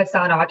 even if it's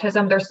not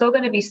autism, there's still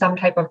going to be some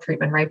type of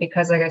treatment, right?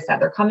 Because like I said,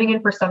 they're coming in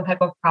for some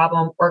type of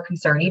problem or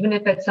concern. Even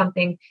if it's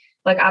something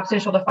like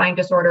oppositional defiant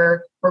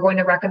disorder, we're going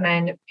to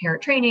recommend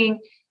parent training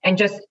and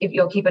just if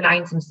you'll keep an eye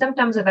on some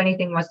symptoms if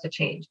anything was to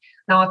change.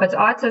 Now, if it's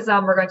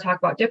autism, we're going to talk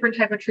about different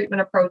type of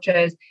treatment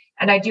approaches.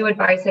 And I do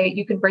advise that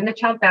you can bring the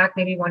child back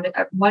maybe 1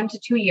 to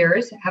 2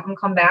 years, have them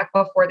come back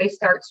before they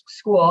start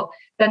school.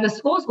 Then the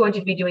school is going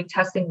to be doing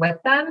testing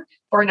with them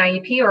for an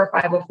IEP or a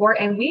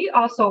 504. And we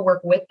also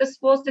work with the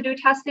schools to do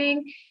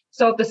testing.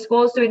 So if the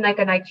school is doing like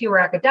an IQ or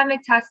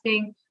academic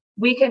testing,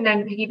 we can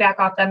then piggyback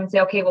off them and say,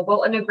 okay, well,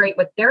 we'll integrate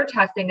with their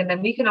testing. And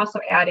then we can also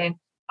add in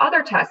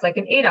other tests like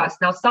an ADOS.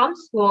 Now, some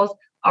schools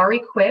are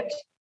equipped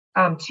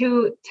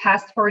to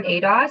test for an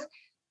ADOS.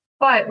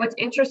 But what's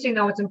interesting,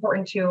 though, what's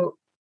important to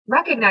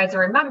recognize and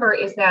remember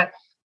is that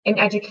an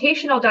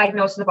educational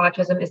diagnosis of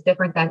autism is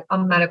different than a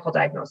medical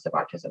diagnosis of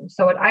autism.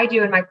 So what I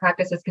do in my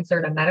practice is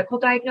considered a medical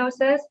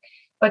diagnosis,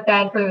 but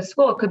then for the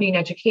school, it could be an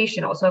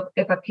educational. So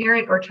if a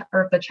parent or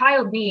if the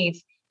child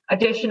needs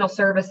additional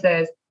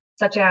services,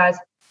 such as,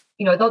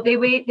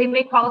 they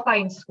may qualify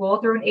in school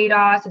through an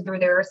ADOS and through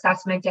their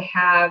assessment to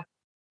have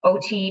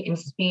OT in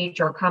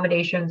speech or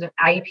accommodations,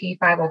 IEP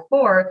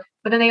 504,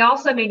 but then they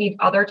also may need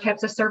other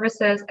types of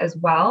services as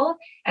well.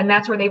 And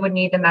that's where they would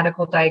need the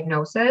medical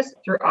diagnosis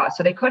through us.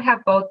 So they could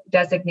have both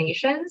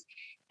designations,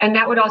 and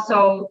that would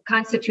also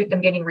constitute them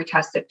getting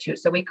retested too.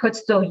 So we could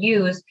still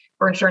use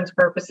for insurance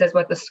purposes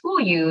what the school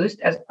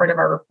used as part of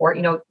our report.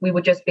 We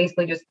would just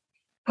basically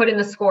put in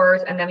the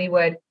scores, and then we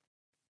would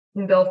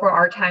bill for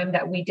our time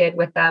that we did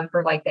with them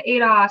for like the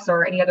ADOS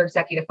or any other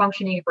executive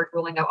functioning for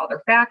ruling out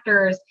other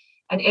factors,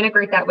 and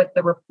integrate that with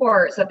the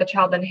report so that the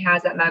child then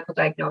has that medical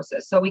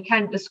diagnosis. So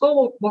the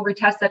school will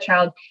retest that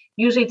child.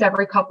 Usually it's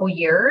every couple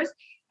years.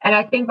 And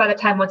I think by the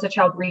time once a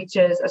child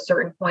reaches a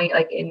certain point,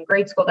 like in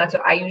grade school, that's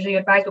what I usually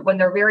advise. But when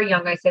they're very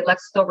young, I say,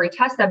 let's still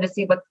retest them to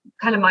see what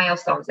kind of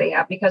milestones they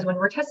have. Because when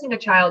we're testing a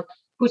child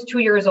who's 2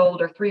 years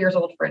old or 3 years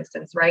old, for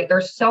instance, right,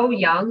 they're so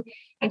young.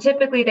 And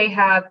typically they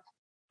have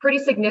pretty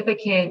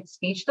significant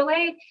speech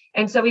delay.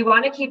 And so we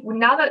want to keep,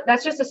 now that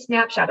that's just a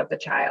snapshot of the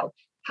child.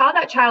 How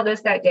that child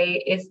is that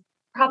day is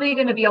probably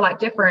going to be a lot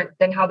different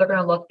than how they're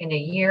going to look in a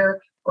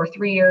year or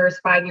 3 years,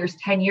 5 years,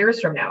 10 years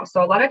from now.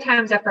 So a lot of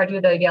times after I do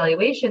the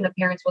evaluation, the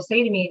parents will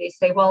say to me, they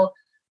say, well,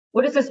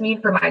 what does this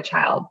mean for my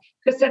child?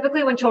 Because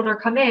typically when children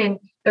come in,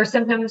 their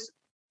symptoms,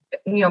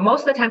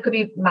 most of the time could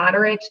be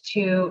moderate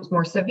to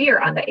more severe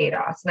on the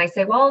ADOS. And I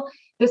say, well,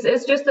 this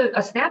is just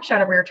a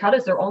snapshot of where your child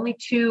is. They're only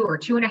 2 or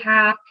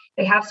 2.5.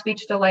 They have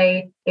speech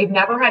delay. They've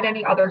never had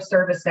any other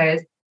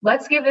services.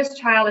 Let's give this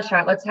child a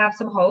shot. Let's have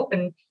some hope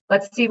and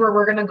let's see where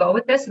we're going to go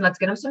with this. And let's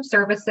get them some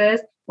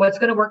services. What's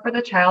going to work for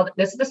the child?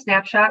 This is a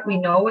snapshot. We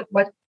know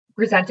what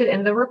presented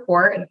in the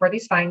report and for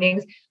these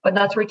findings, but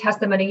let's retest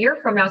them in a year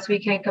from now so we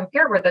can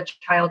compare where the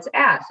child's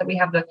at. So we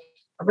have the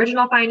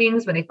original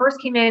findings when they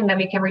first came in, then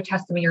we can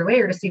retest them a year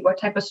later to see what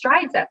type of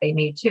strides that they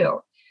made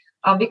too.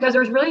 Because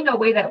there's really no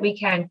way that we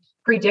can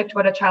predict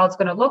what a child's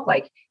going to look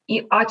like,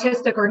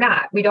 autistic or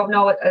not. We don't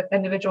know what an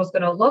individual is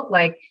going to look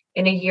like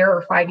in a year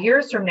or 5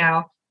 years from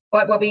now.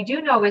 But what we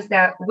do know is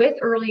that with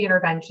early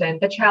intervention,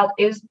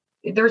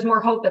 there's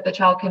more hope that the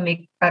child can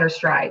make better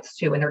strides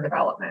too in their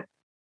development.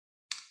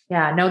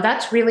 Yeah, no,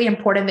 that's really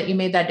important that you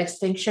made that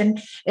distinction,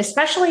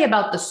 especially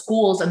about the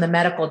schools and the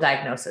medical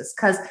diagnosis,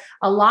 because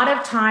a lot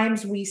of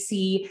times we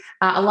see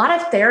a lot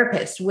of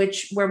therapists,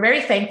 which we're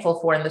very thankful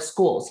for in the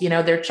schools.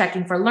 They're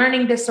checking for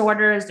learning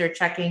disorders. They're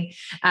checking,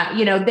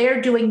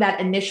 they're doing that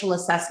initial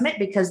assessment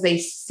because they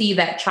see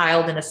that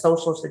child in a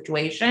social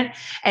situation.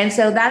 And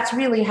so that's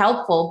really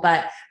helpful.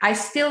 But I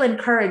still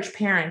encourage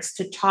parents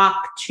to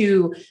talk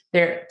to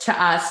their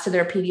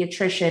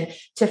pediatrician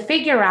to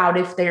figure out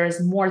if there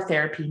is more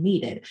therapy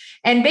needed.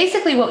 And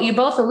basically what you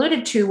both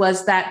alluded to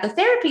was that the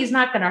therapy is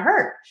not going to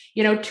hurt.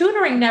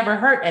 Tutoring never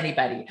hurt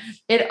anybody.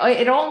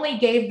 It only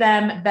gave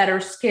them better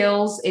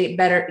skills. It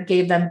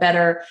gave them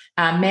better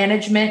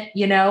management,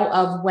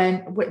 of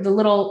when the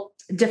little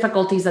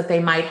difficulties that they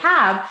might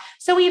have.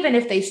 So even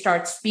if they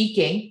start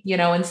speaking,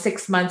 in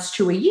 6 months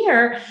to a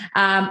year,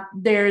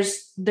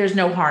 there's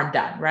no harm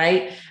done,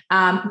 right?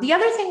 The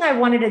other thing I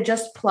wanted to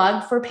just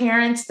plug for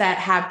parents that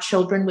have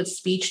children with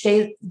speech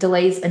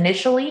delays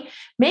initially,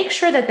 make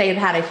sure that they've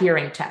had a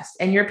hearing test,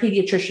 and your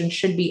pediatrician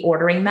should be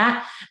ordering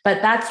that.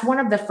 But that's one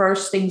of the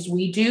first things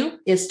we do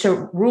is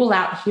to rule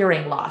out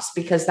hearing loss,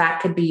 because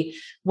that could be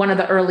one of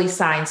the early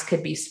signs,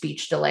 could be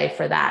speech delay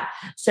for that.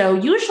 So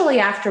usually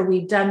after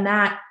we've done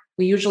that,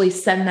 we usually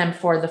send them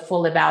for the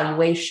full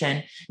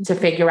evaluation to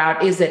figure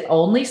out, is it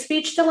only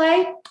speech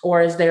delay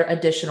or is there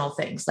additional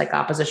things like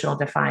oppositional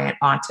defiant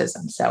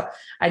autism? So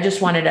I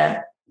just wanted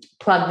to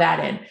plug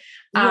that in.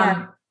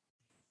 Yeah.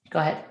 Go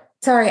ahead.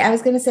 Sorry, I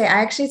was going to say,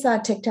 I actually saw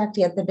a TikTok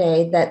the other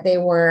day that they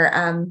were,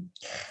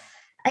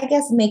 I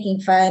guess,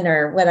 making fun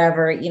or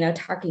whatever,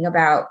 talking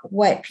about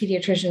what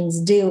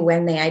pediatricians do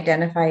when they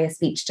identify a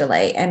speech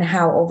delay and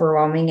how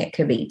overwhelming it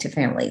could be to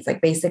families.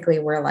 Like basically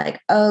we're like,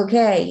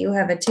 okay, you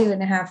have a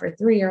 2.5 or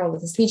 3-year-old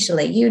with a speech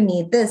delay. You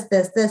need this.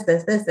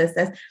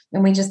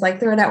 And we just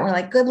throw it out. We're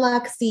like, good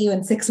luck. See you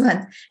in 6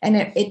 months.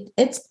 And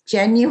it's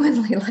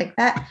genuinely like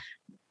that.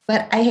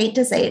 But I hate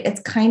to say it,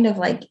 it's kind of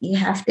like you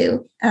have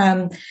to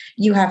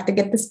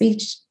get the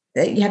speech.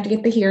 You have to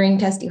get the hearing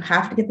test. You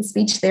have to get the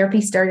speech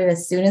therapy started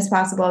as soon as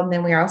possible. And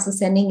then we're also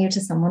sending you to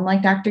someone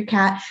like Dr.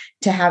 Kat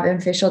to have an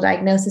official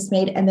diagnosis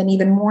made, and then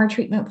even more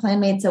treatment plan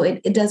made. So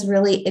it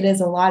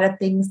is a lot of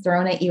things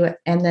thrown at you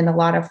and then a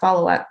lot of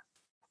follow-up.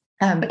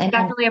 It's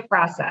definitely a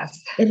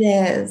process. It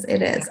is.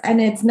 And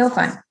it's no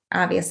fun,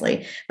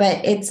 obviously,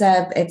 but it's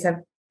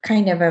a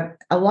kind of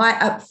a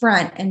lot up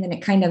front, and then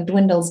it kind of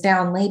dwindles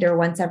down later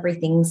once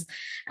everything's,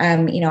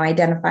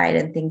 identified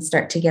and things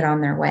start to get on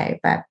their way.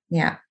 But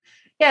yeah.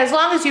 Yeah, as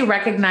long as you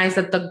recognize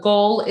that the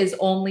goal is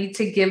only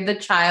to give the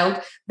child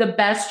the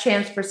best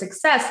chance for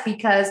success,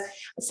 because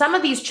some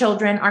of these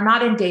children are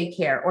not in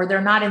daycare or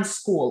they're not in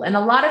school. And a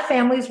lot of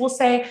families will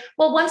say,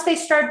 well, once they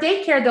start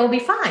daycare, they'll be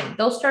fine.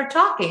 They'll start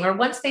talking, or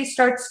once they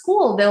start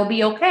school, they'll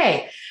be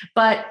okay.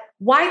 But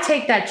why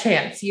take that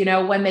chance?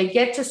 When they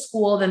get to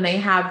school, then they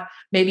have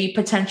maybe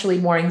potentially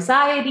more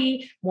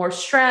anxiety, more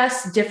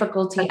stress,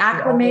 difficulty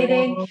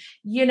acclimating,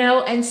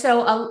 and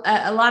so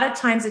a lot of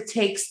times it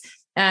takes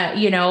a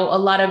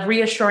lot of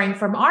reassuring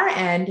from our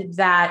end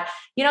that,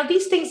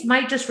 these things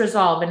might just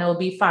resolve and it'll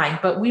be fine.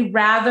 But we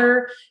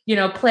rather,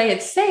 play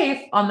it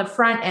safe on the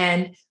front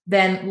end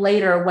than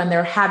later when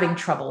they're having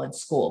trouble in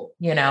school,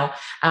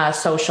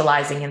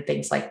 socializing and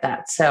things like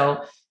that.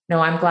 So,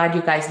 no, I'm glad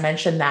you guys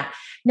mentioned that.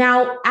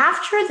 Now,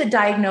 after the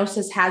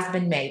diagnosis has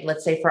been made,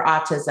 let's say for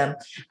autism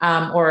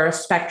or a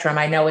spectrum,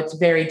 I know it's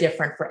very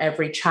different for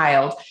every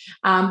child,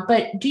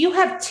 but do you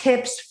have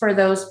tips for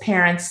those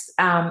parents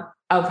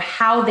of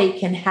how they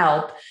can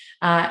help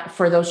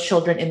for those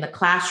children in the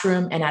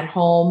classroom and at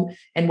home,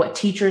 and what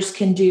teachers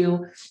can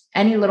do?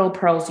 Any little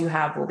pearls you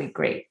have will be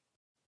great.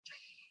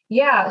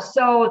 Yeah.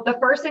 So the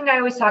first thing I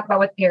always talk about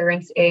with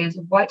parents is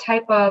what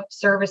type of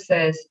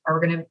services are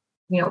we going to,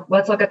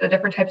 let's look at the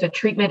different types of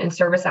treatment and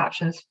service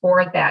options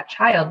for that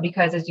child.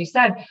 Because as you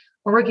said,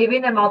 when we're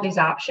giving them all these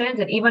options,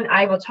 and even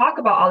I will talk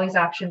about all these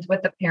options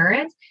with the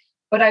parents,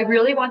 but I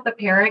really want the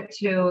parent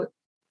to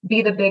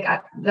be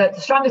the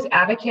strongest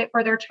advocate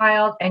for their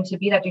child and to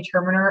be that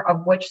determiner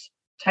of which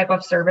type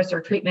of service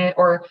or treatment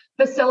or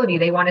facility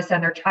they want to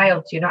send their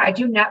child to. I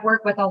do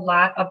network with a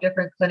lot of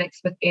different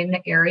clinics within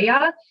the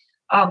area.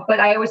 But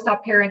I always tell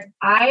parents,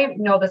 I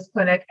know this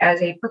clinic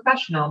as a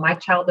professional. My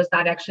child does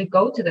not actually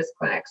go to this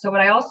clinic. So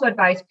what I also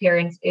advise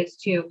parents is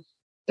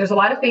there's a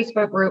lot of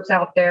Facebook groups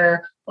out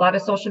there, a lot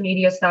of social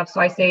media stuff. So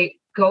I say,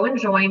 go and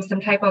join some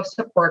type of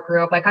support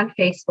group, like on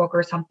Facebook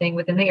or something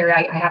within the area.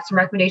 I have some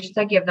recommendations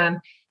I give them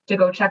to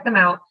go check them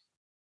out.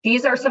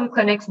 These are some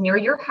clinics near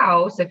your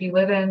house. If you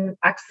live in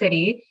X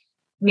city,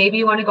 maybe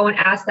you want to go and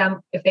ask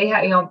them if they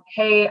have,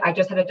 hey, I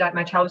just had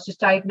my child was just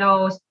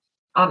diagnosed.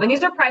 And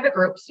these are private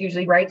groups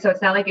usually, right? So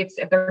it's not like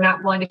if they're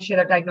not willing to share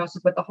their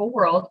diagnosis with the whole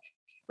world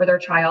for their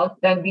child,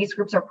 then these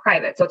groups are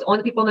private. So it's only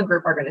the people in the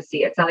group are going to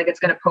see it. It's not like it's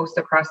going to post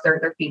across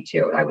their feed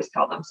too. I always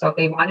tell them. So if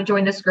they want to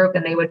join this group,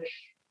 then they would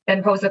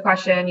then pose the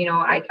question,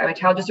 my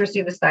child just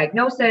received this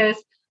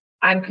diagnosis.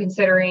 I'm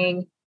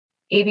considering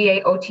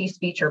ABA, OT,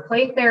 speech or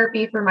play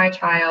therapy for my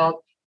child.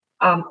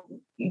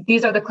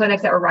 These are the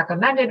clinics that were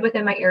recommended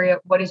within my area.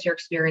 What is your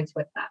experience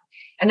with them?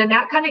 And then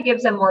that kind of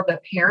gives them more of the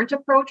parent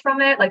approach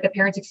from it, like the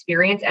parent's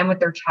experience and with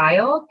their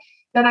child.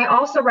 Then I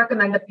also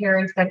recommend the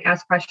parents then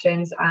ask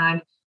questions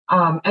on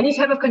any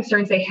type of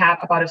concerns they have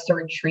about a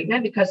certain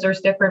treatment, because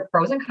there's different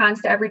pros and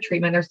cons to every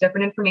treatment. There's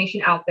different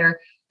information out there.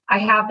 I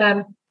have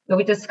them,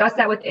 we discuss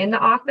that within the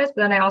office,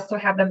 but then I also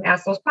have them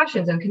ask those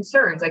questions and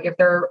concerns. Like if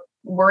they're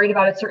worried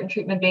about a certain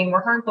treatment being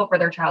more harmful for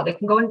their child, they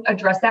can go and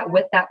address that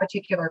with that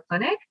particular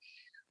clinic.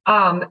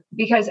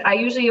 Because I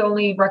usually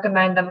only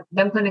recommend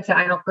them clinics that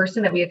I know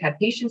personally that we have had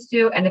patients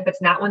to. And if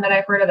it's not one that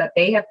I've heard of that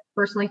they have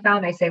personally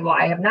found, I say, well,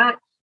 I have not,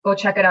 go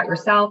check it out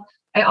yourself.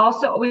 I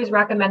also always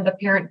recommend the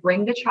parent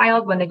bring the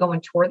child when they go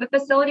and tour the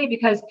facility,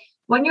 because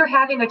when you're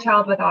having a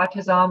child with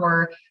autism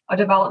or a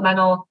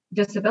developmental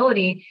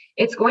disability,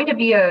 it's going to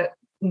be a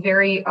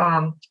very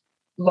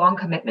long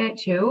commitment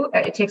too.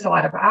 It takes a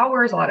lot of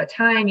hours, a lot of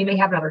time. You may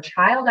have another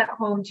child at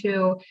home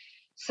too.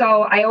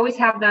 So I always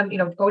have them,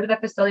 go to the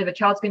facility. The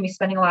child's going to be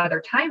spending a lot of their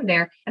time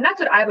there. And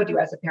that's what I would do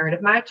as a parent.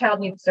 If my child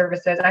needs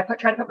services, I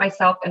try to put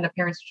myself in the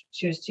parent's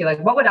shoes too. Like,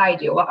 what would I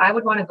do? Well, I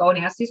would want to go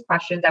and ask these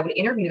questions. I would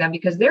interview them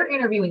because they're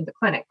interviewing the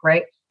clinic,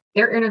 right?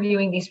 They're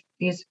interviewing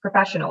these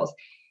professionals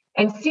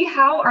and see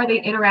how are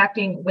they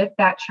interacting with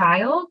that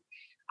child?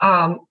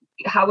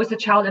 How is the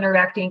child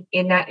interacting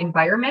in that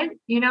environment?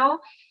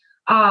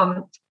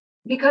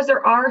 Because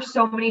there are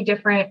so many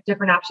different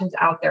options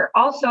out there.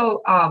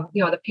 Also,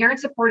 the parent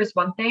support is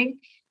one thing,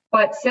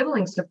 but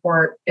sibling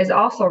support is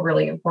also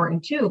really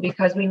important too,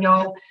 because we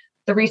know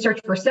the research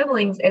for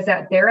siblings is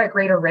that they're at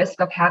greater risk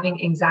of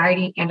having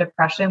anxiety and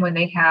depression when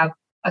they have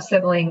a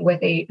sibling with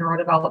a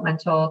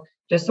neurodevelopmental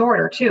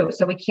disorder too.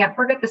 So we can't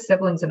forget the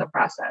siblings in the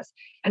process.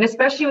 And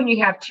especially when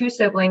you have two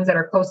siblings that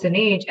are close in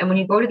age, and when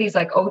you go to these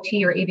like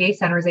OT or ABA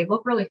centers, they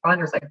look really fun.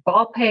 There's like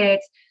ball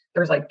pits.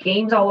 There's like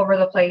games all over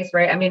the place,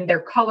 right? I mean, they're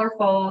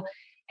colorful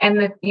and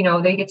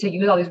they get to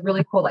use all these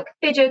really cool like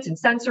fidgets and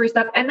sensory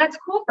stuff. And that's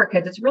cool for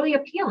kids. It's really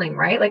appealing,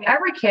 right? Like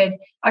every kid,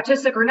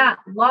 autistic or not,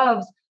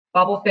 loves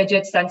bubble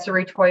fidgets,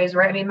 sensory toys,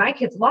 right? I mean, my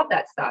kids love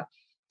that stuff.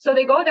 So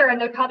they go there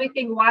and they're probably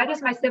thinking, why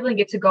does my sibling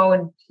get to go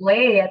and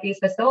play at these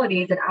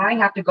facilities and I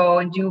have to go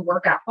and do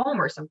work at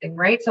home or something,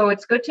 right? So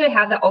it's good to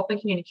have that open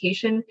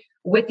communication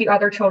with the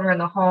other children in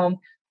the home,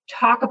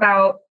 talk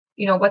about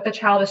what the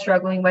child is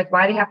struggling with,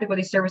 why they have to go to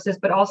these services,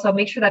 but also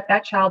make sure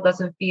that child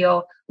doesn't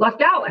feel left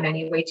out in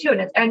any way too.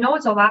 And I know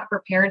it's a lot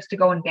for parents to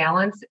go and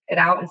balance it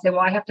out and say,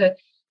 well,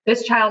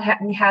 this child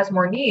has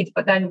more needs,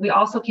 but then we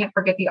also can't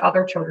forget the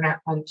other children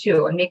at home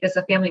too, and make this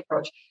a family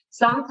approach.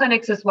 Some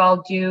clinics as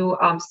well do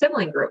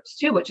sibling groups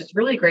too, which is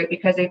really great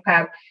because they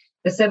have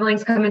the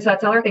siblings come in. So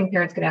that's another thing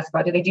parents can ask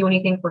about. Do they do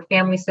anything for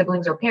family,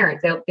 siblings, or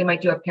parents? They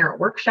might do a parent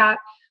workshop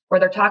where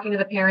they're talking to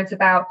the parents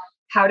about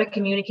how to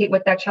communicate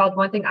with that child.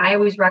 One thing I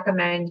always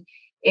recommend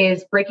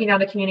is breaking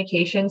down the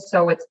communication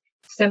so it's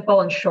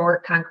simple and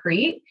short,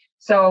 concrete.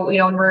 So,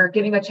 when we're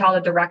giving a child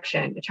a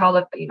direction, a child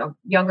of,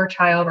 younger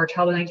child or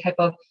child with any type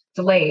of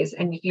delays,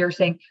 and you're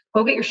saying,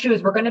 go get your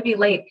shoes, we're going to be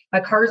late, my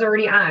car's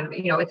already on,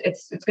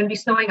 it's going to be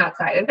snowing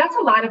outside. And that's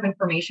a lot of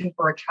information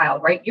for a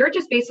child, right? You're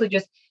just basically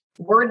just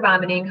word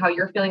vomiting how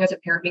you're feeling as a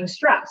parent being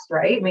stressed,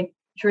 right? I mean,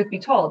 truth be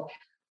told.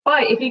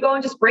 But if you go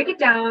and just break it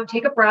down,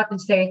 take a breath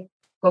and say,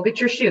 go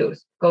get your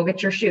shoes,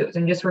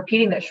 and just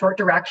repeating that short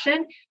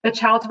direction, the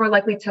child's more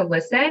likely to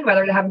listen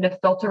rather than having to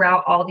filter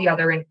out all the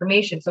other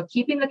information. So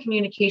keeping the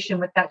communication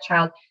with that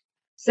child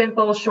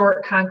simple,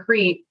 short,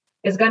 concrete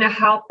is going to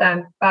help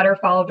them better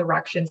follow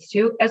directions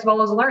too, as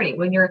well as learning.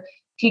 When you're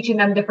teaching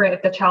them different,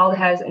 if the child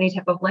has any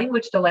type of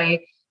language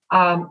delay,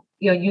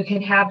 you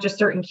can have just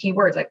certain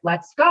keywords like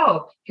let's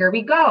go, here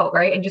we go,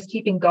 right? And just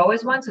keeping go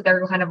as one. So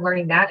they're kind of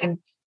learning that and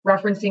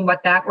referencing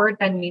what that word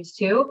then means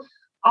too.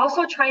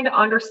 Also trying to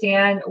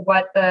understand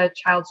what the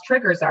child's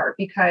triggers are,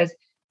 because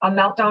a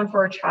meltdown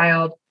for a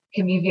child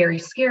can be very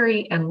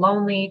scary and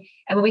lonely.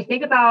 And when we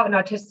think about an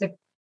autistic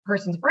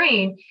person's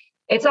brain,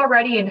 it's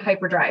already in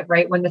hyperdrive,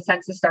 right? When the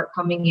senses start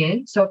coming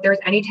in. So if there's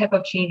any type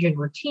of change in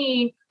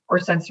routine or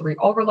sensory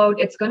overload,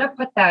 it's going to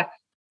put that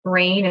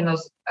brain and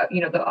those,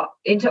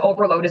 into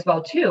overload as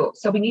well too.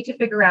 So we need to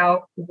figure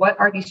out what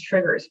are these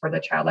triggers for the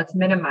child. Let's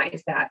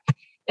minimize that.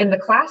 In the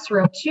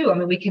classroom too, I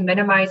mean, we can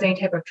minimize any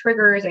type of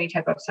triggers, any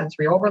type of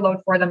sensory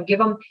overload for them. Give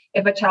them,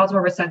 if a child's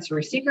more of a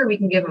sensory seeker, we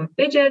can give them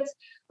fidgets.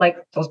 Like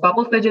those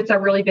bubble fidgets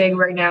are really big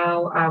right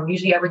now.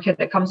 Usually every kid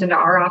that comes into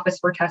our office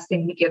for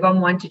testing, we give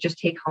them one to just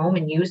take home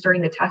and use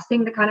during the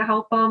testing to kind of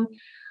help them.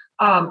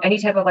 Any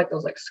type of like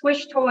those like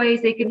squish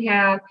toys they can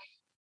have.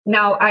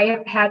 Now, I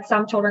have had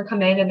some children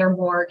come in and they're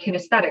more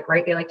kinesthetic,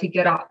 right? They like to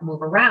get up and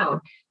move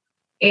around.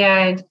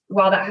 And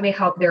while that may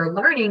help their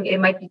learning, it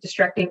might be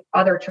distracting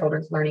other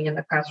children's learning in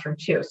the classroom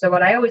too. So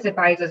what I always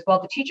advise is,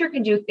 well, the teacher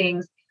can do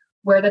things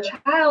where the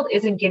child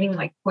isn't getting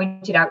like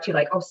pointed out to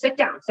like, oh, sit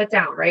down,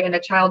 right? And the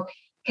child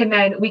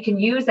we can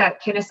use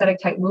that kinesthetic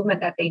type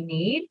movement that they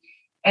need.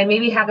 And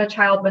maybe have the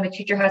child, when the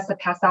teacher has to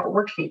pass out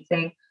worksheets,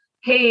 saying,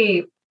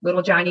 hey,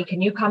 little Johnny,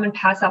 can you come and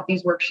pass out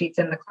these worksheets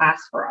in the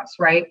class for us,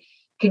 right?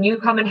 Can you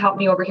come and help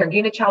me over here?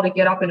 Getting the child to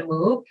get up and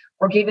move,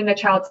 or giving the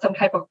child some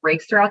type of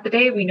breaks throughout the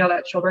day. We know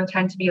that children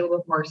tend to be a little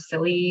bit more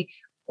silly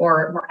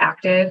or more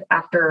active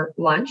after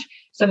lunch.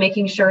 So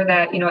making sure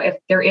that, if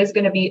there is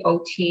going to be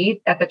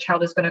OT, that the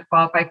child is going to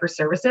qualify for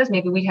services.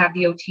 Maybe we have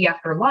the OT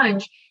after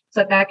lunch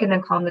so that can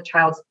then calm the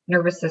child's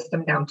nervous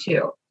system down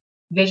too.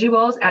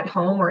 Visuals at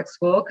home or at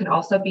school can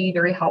also be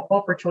very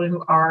helpful for children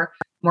who are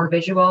more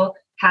visual,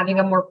 having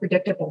a more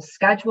predictable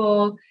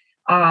schedule.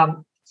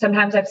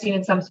 Sometimes I've seen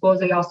in some schools,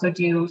 they also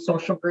do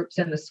social groups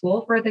in the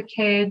school for the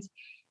kids.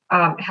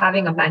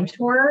 Having a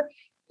mentor,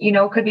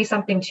 could be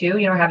something too,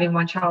 having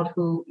one child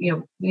who,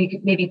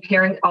 maybe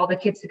pairing all the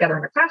kids together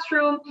in a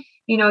classroom,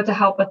 to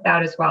help with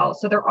that as well.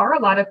 So there are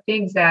a lot of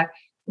things that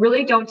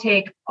really don't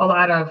take a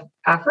lot of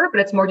effort, but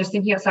it's more just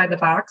thinking outside the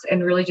box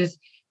and really just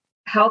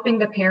helping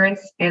the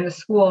parents and the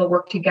school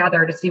work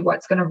together to see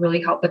what's going to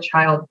really help the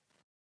child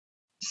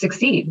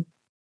succeed.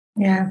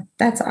 Yeah,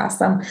 that's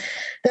awesome.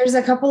 There's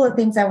a couple of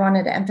things I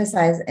wanted to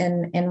emphasize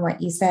in what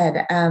you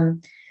said.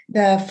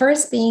 The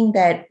first being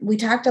that we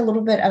talked a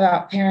little bit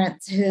about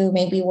parents who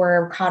maybe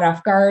were caught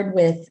off guard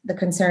with the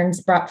concerns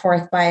brought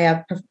forth by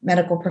a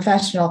medical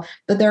professional,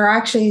 but there are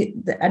actually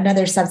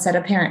another subset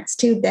of parents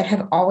too that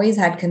have always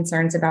had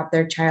concerns about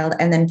their child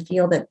and then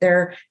feel that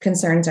their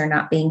concerns are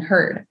not being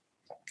heard.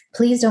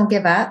 Please don't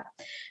give up.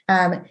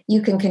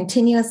 You can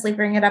continuously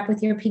bring it up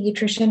with your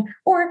pediatrician,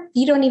 or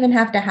you don't even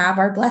have to have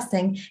our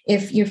blessing.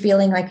 If you're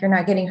feeling like you're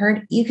not getting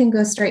heard, you can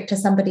go straight to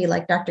somebody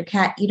like Dr.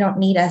 Kat. You don't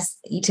need us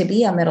to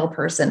be a middle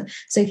person.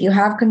 So if you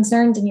have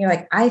concerns and you're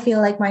like, I feel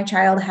like my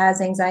child has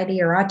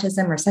anxiety or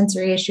autism or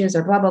sensory issues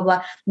or blah, blah,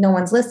 blah, no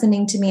one's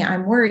listening to me,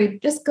 I'm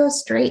worried, just go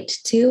straight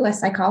to a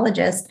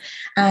psychologist.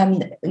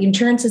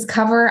 Insurances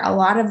cover a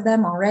lot of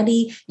them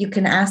already. You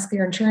can ask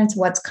your insurance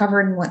what's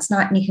covered and what's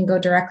not, and you can go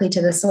directly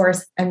to the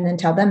source and then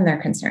tell them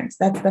their concerns.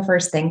 That's the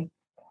first thing.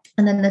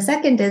 And then the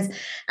second is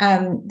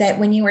that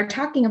when you were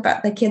talking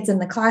about the kids in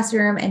the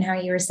classroom and how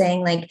you were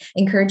saying, like,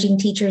 encouraging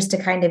teachers to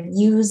kind of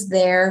use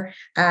their,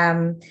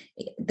 I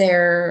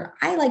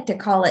like to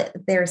call it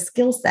their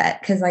skill set,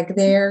 because like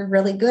they're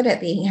really good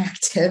at being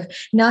active,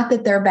 not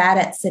that they're bad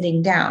at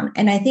sitting down.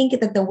 And I think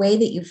that the way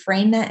that you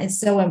frame that is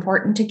so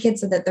important to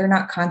kids so that they're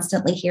not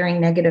constantly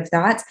hearing negative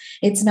thoughts.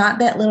 It's not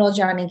that little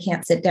Johnny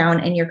can't sit down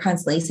and you're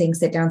constantly saying,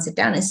 sit down, sit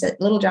down. It's that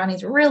little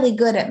Johnny's really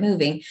good at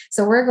moving.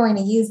 So we're going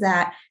to use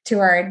that to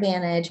our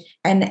advantage.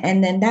 And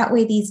then that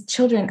way these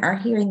children are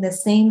hearing the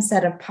same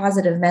set of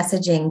positive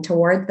messaging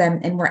toward them,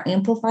 and we're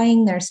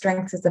amplifying their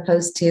strengths as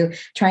opposed to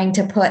trying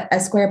to put a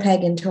square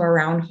peg into a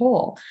round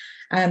hole.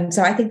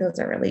 So I think those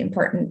are really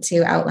important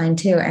to outline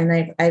too.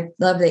 And I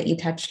love that you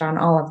touched on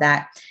all of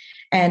that.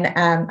 And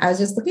I was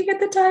just looking at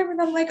the time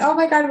and I'm like, oh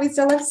my God, we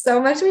still have so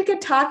much we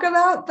could talk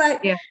about,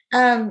 but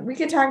we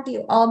could talk to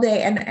you all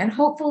day. And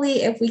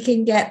hopefully if we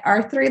can get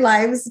our 3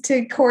 lives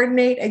to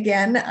coordinate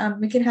again,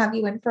 we can have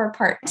you in for a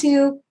part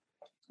 2,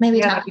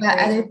 maybe talk about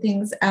other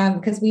things,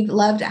 because we've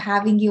loved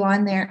having you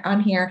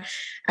on here.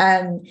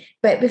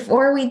 But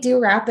before we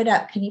do wrap it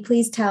up, can you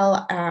please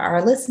tell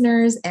our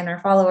listeners and our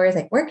followers,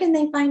 like, where can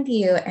they find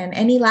you, and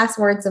any last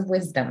words of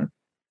wisdom?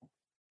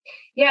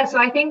 Yeah, so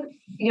I think,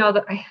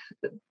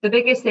 the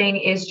biggest thing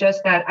is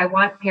just that I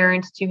want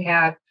parents to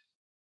have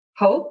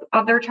hope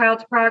of their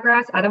child's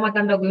progress. I don't want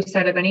them to lose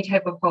sight of any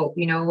type of hope,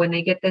 when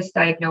they get this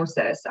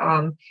diagnosis.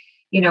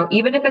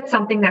 Even if it's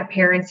something that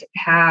parents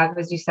have,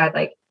 as you said,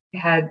 like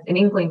had an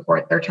inkling for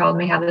it, their child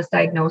may have this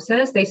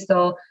diagnosis, they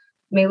still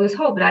may lose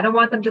hope. And I don't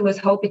want them to lose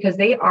hope, because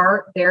they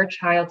are their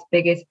child's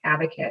biggest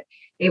advocate.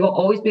 They will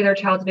always be their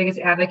child's biggest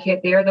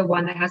advocate. They are the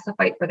one that has to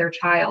fight for their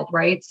child,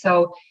 right?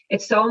 So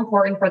it's so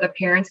important for the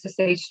parents to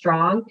stay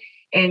strong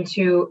and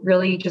to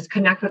really just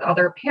connect with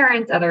other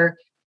parents, other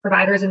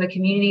providers in the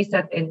community,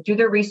 and do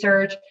their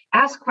research,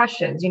 ask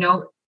questions.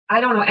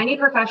 I don't know any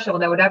professional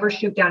that would ever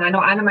shoot down. I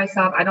know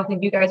myself, I don't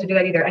think you guys would do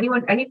that either. Any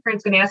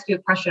parent's going to ask you a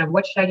question of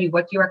what should I do?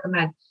 What do you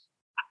recommend?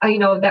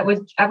 that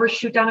would ever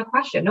shoot down a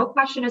question. No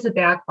question is a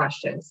bad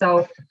question.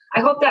 So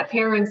I hope that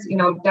parents,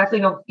 definitely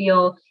don't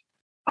feel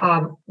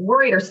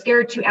worried or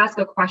scared to ask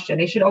a question.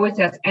 They should always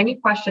ask any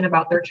question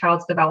about their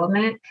child's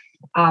development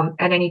at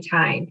any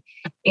time,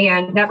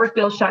 and never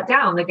feel shut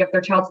down. Like if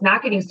their child's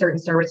not getting certain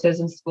services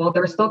in school,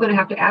 they're still going to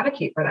have to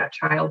advocate for that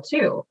child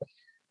too.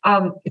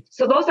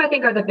 So those, I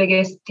think, are the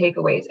biggest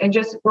takeaways, and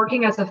just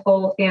working as a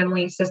full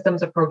family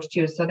systems approach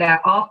too, so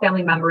that all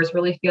family members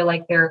really feel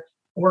like they're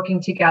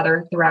working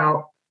together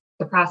throughout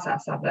the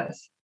process of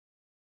this.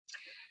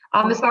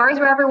 As far as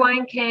where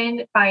everyone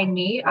can find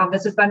me,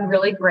 this has been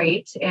really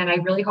great, and I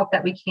really hope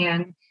that we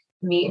can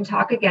meet and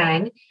talk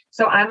again.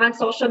 So I'm on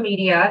social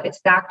media.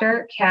 It's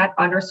Dr. Kat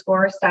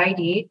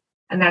 _Saidi,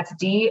 and that's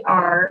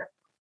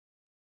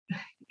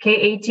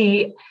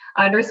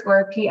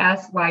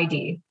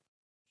DRKAT_PSYD.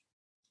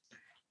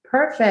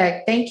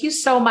 Perfect. Thank you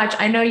so much.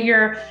 I know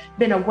you've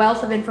been a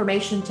wealth of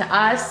information to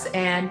us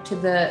and to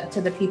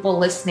the people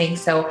listening.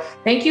 So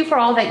thank you for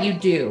all that you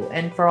do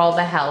and for all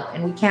the help.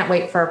 And we can't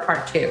wait for a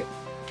part 2.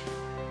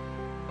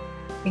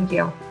 Thank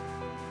you.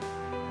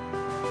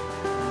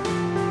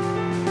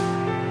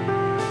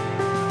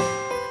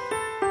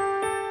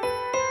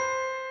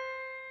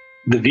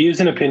 The views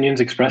and opinions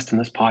expressed in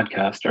this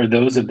podcast are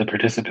those of the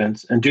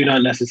participants and do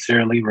not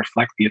necessarily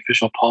reflect the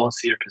official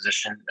policy or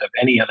position of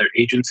any other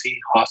agency,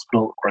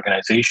 hospital,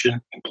 organization,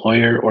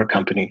 employer, or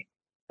company.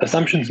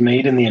 Assumptions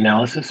made in the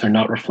analysis are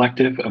not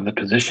reflective of the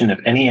position of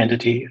any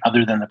entity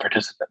other than the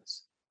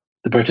participants.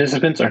 The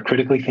participants are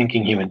critically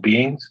thinking human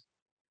beings.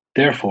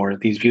 Therefore,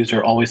 these views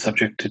are always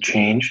subject to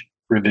change,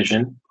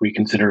 revision,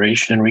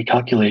 reconsideration, and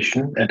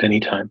recalculation at any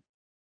time.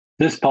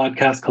 This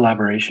podcast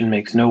collaboration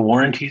makes no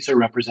warranties or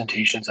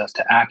representations as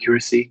to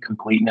accuracy,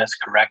 completeness,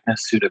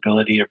 correctness,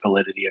 suitability, or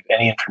validity of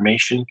any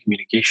information,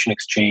 communication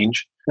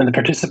exchange, and the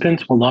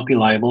participants will not be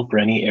liable for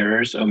any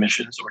errors,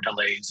 omissions, or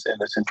delays in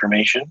this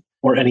information,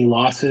 or any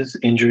losses,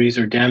 injuries,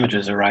 or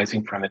damages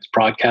arising from its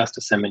broadcast,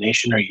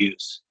 dissemination, or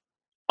use.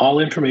 All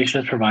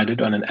information is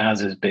provided on an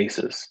as-is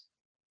basis.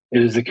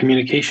 It is the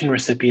communication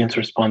recipient's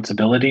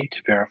responsibility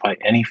to verify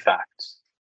any facts.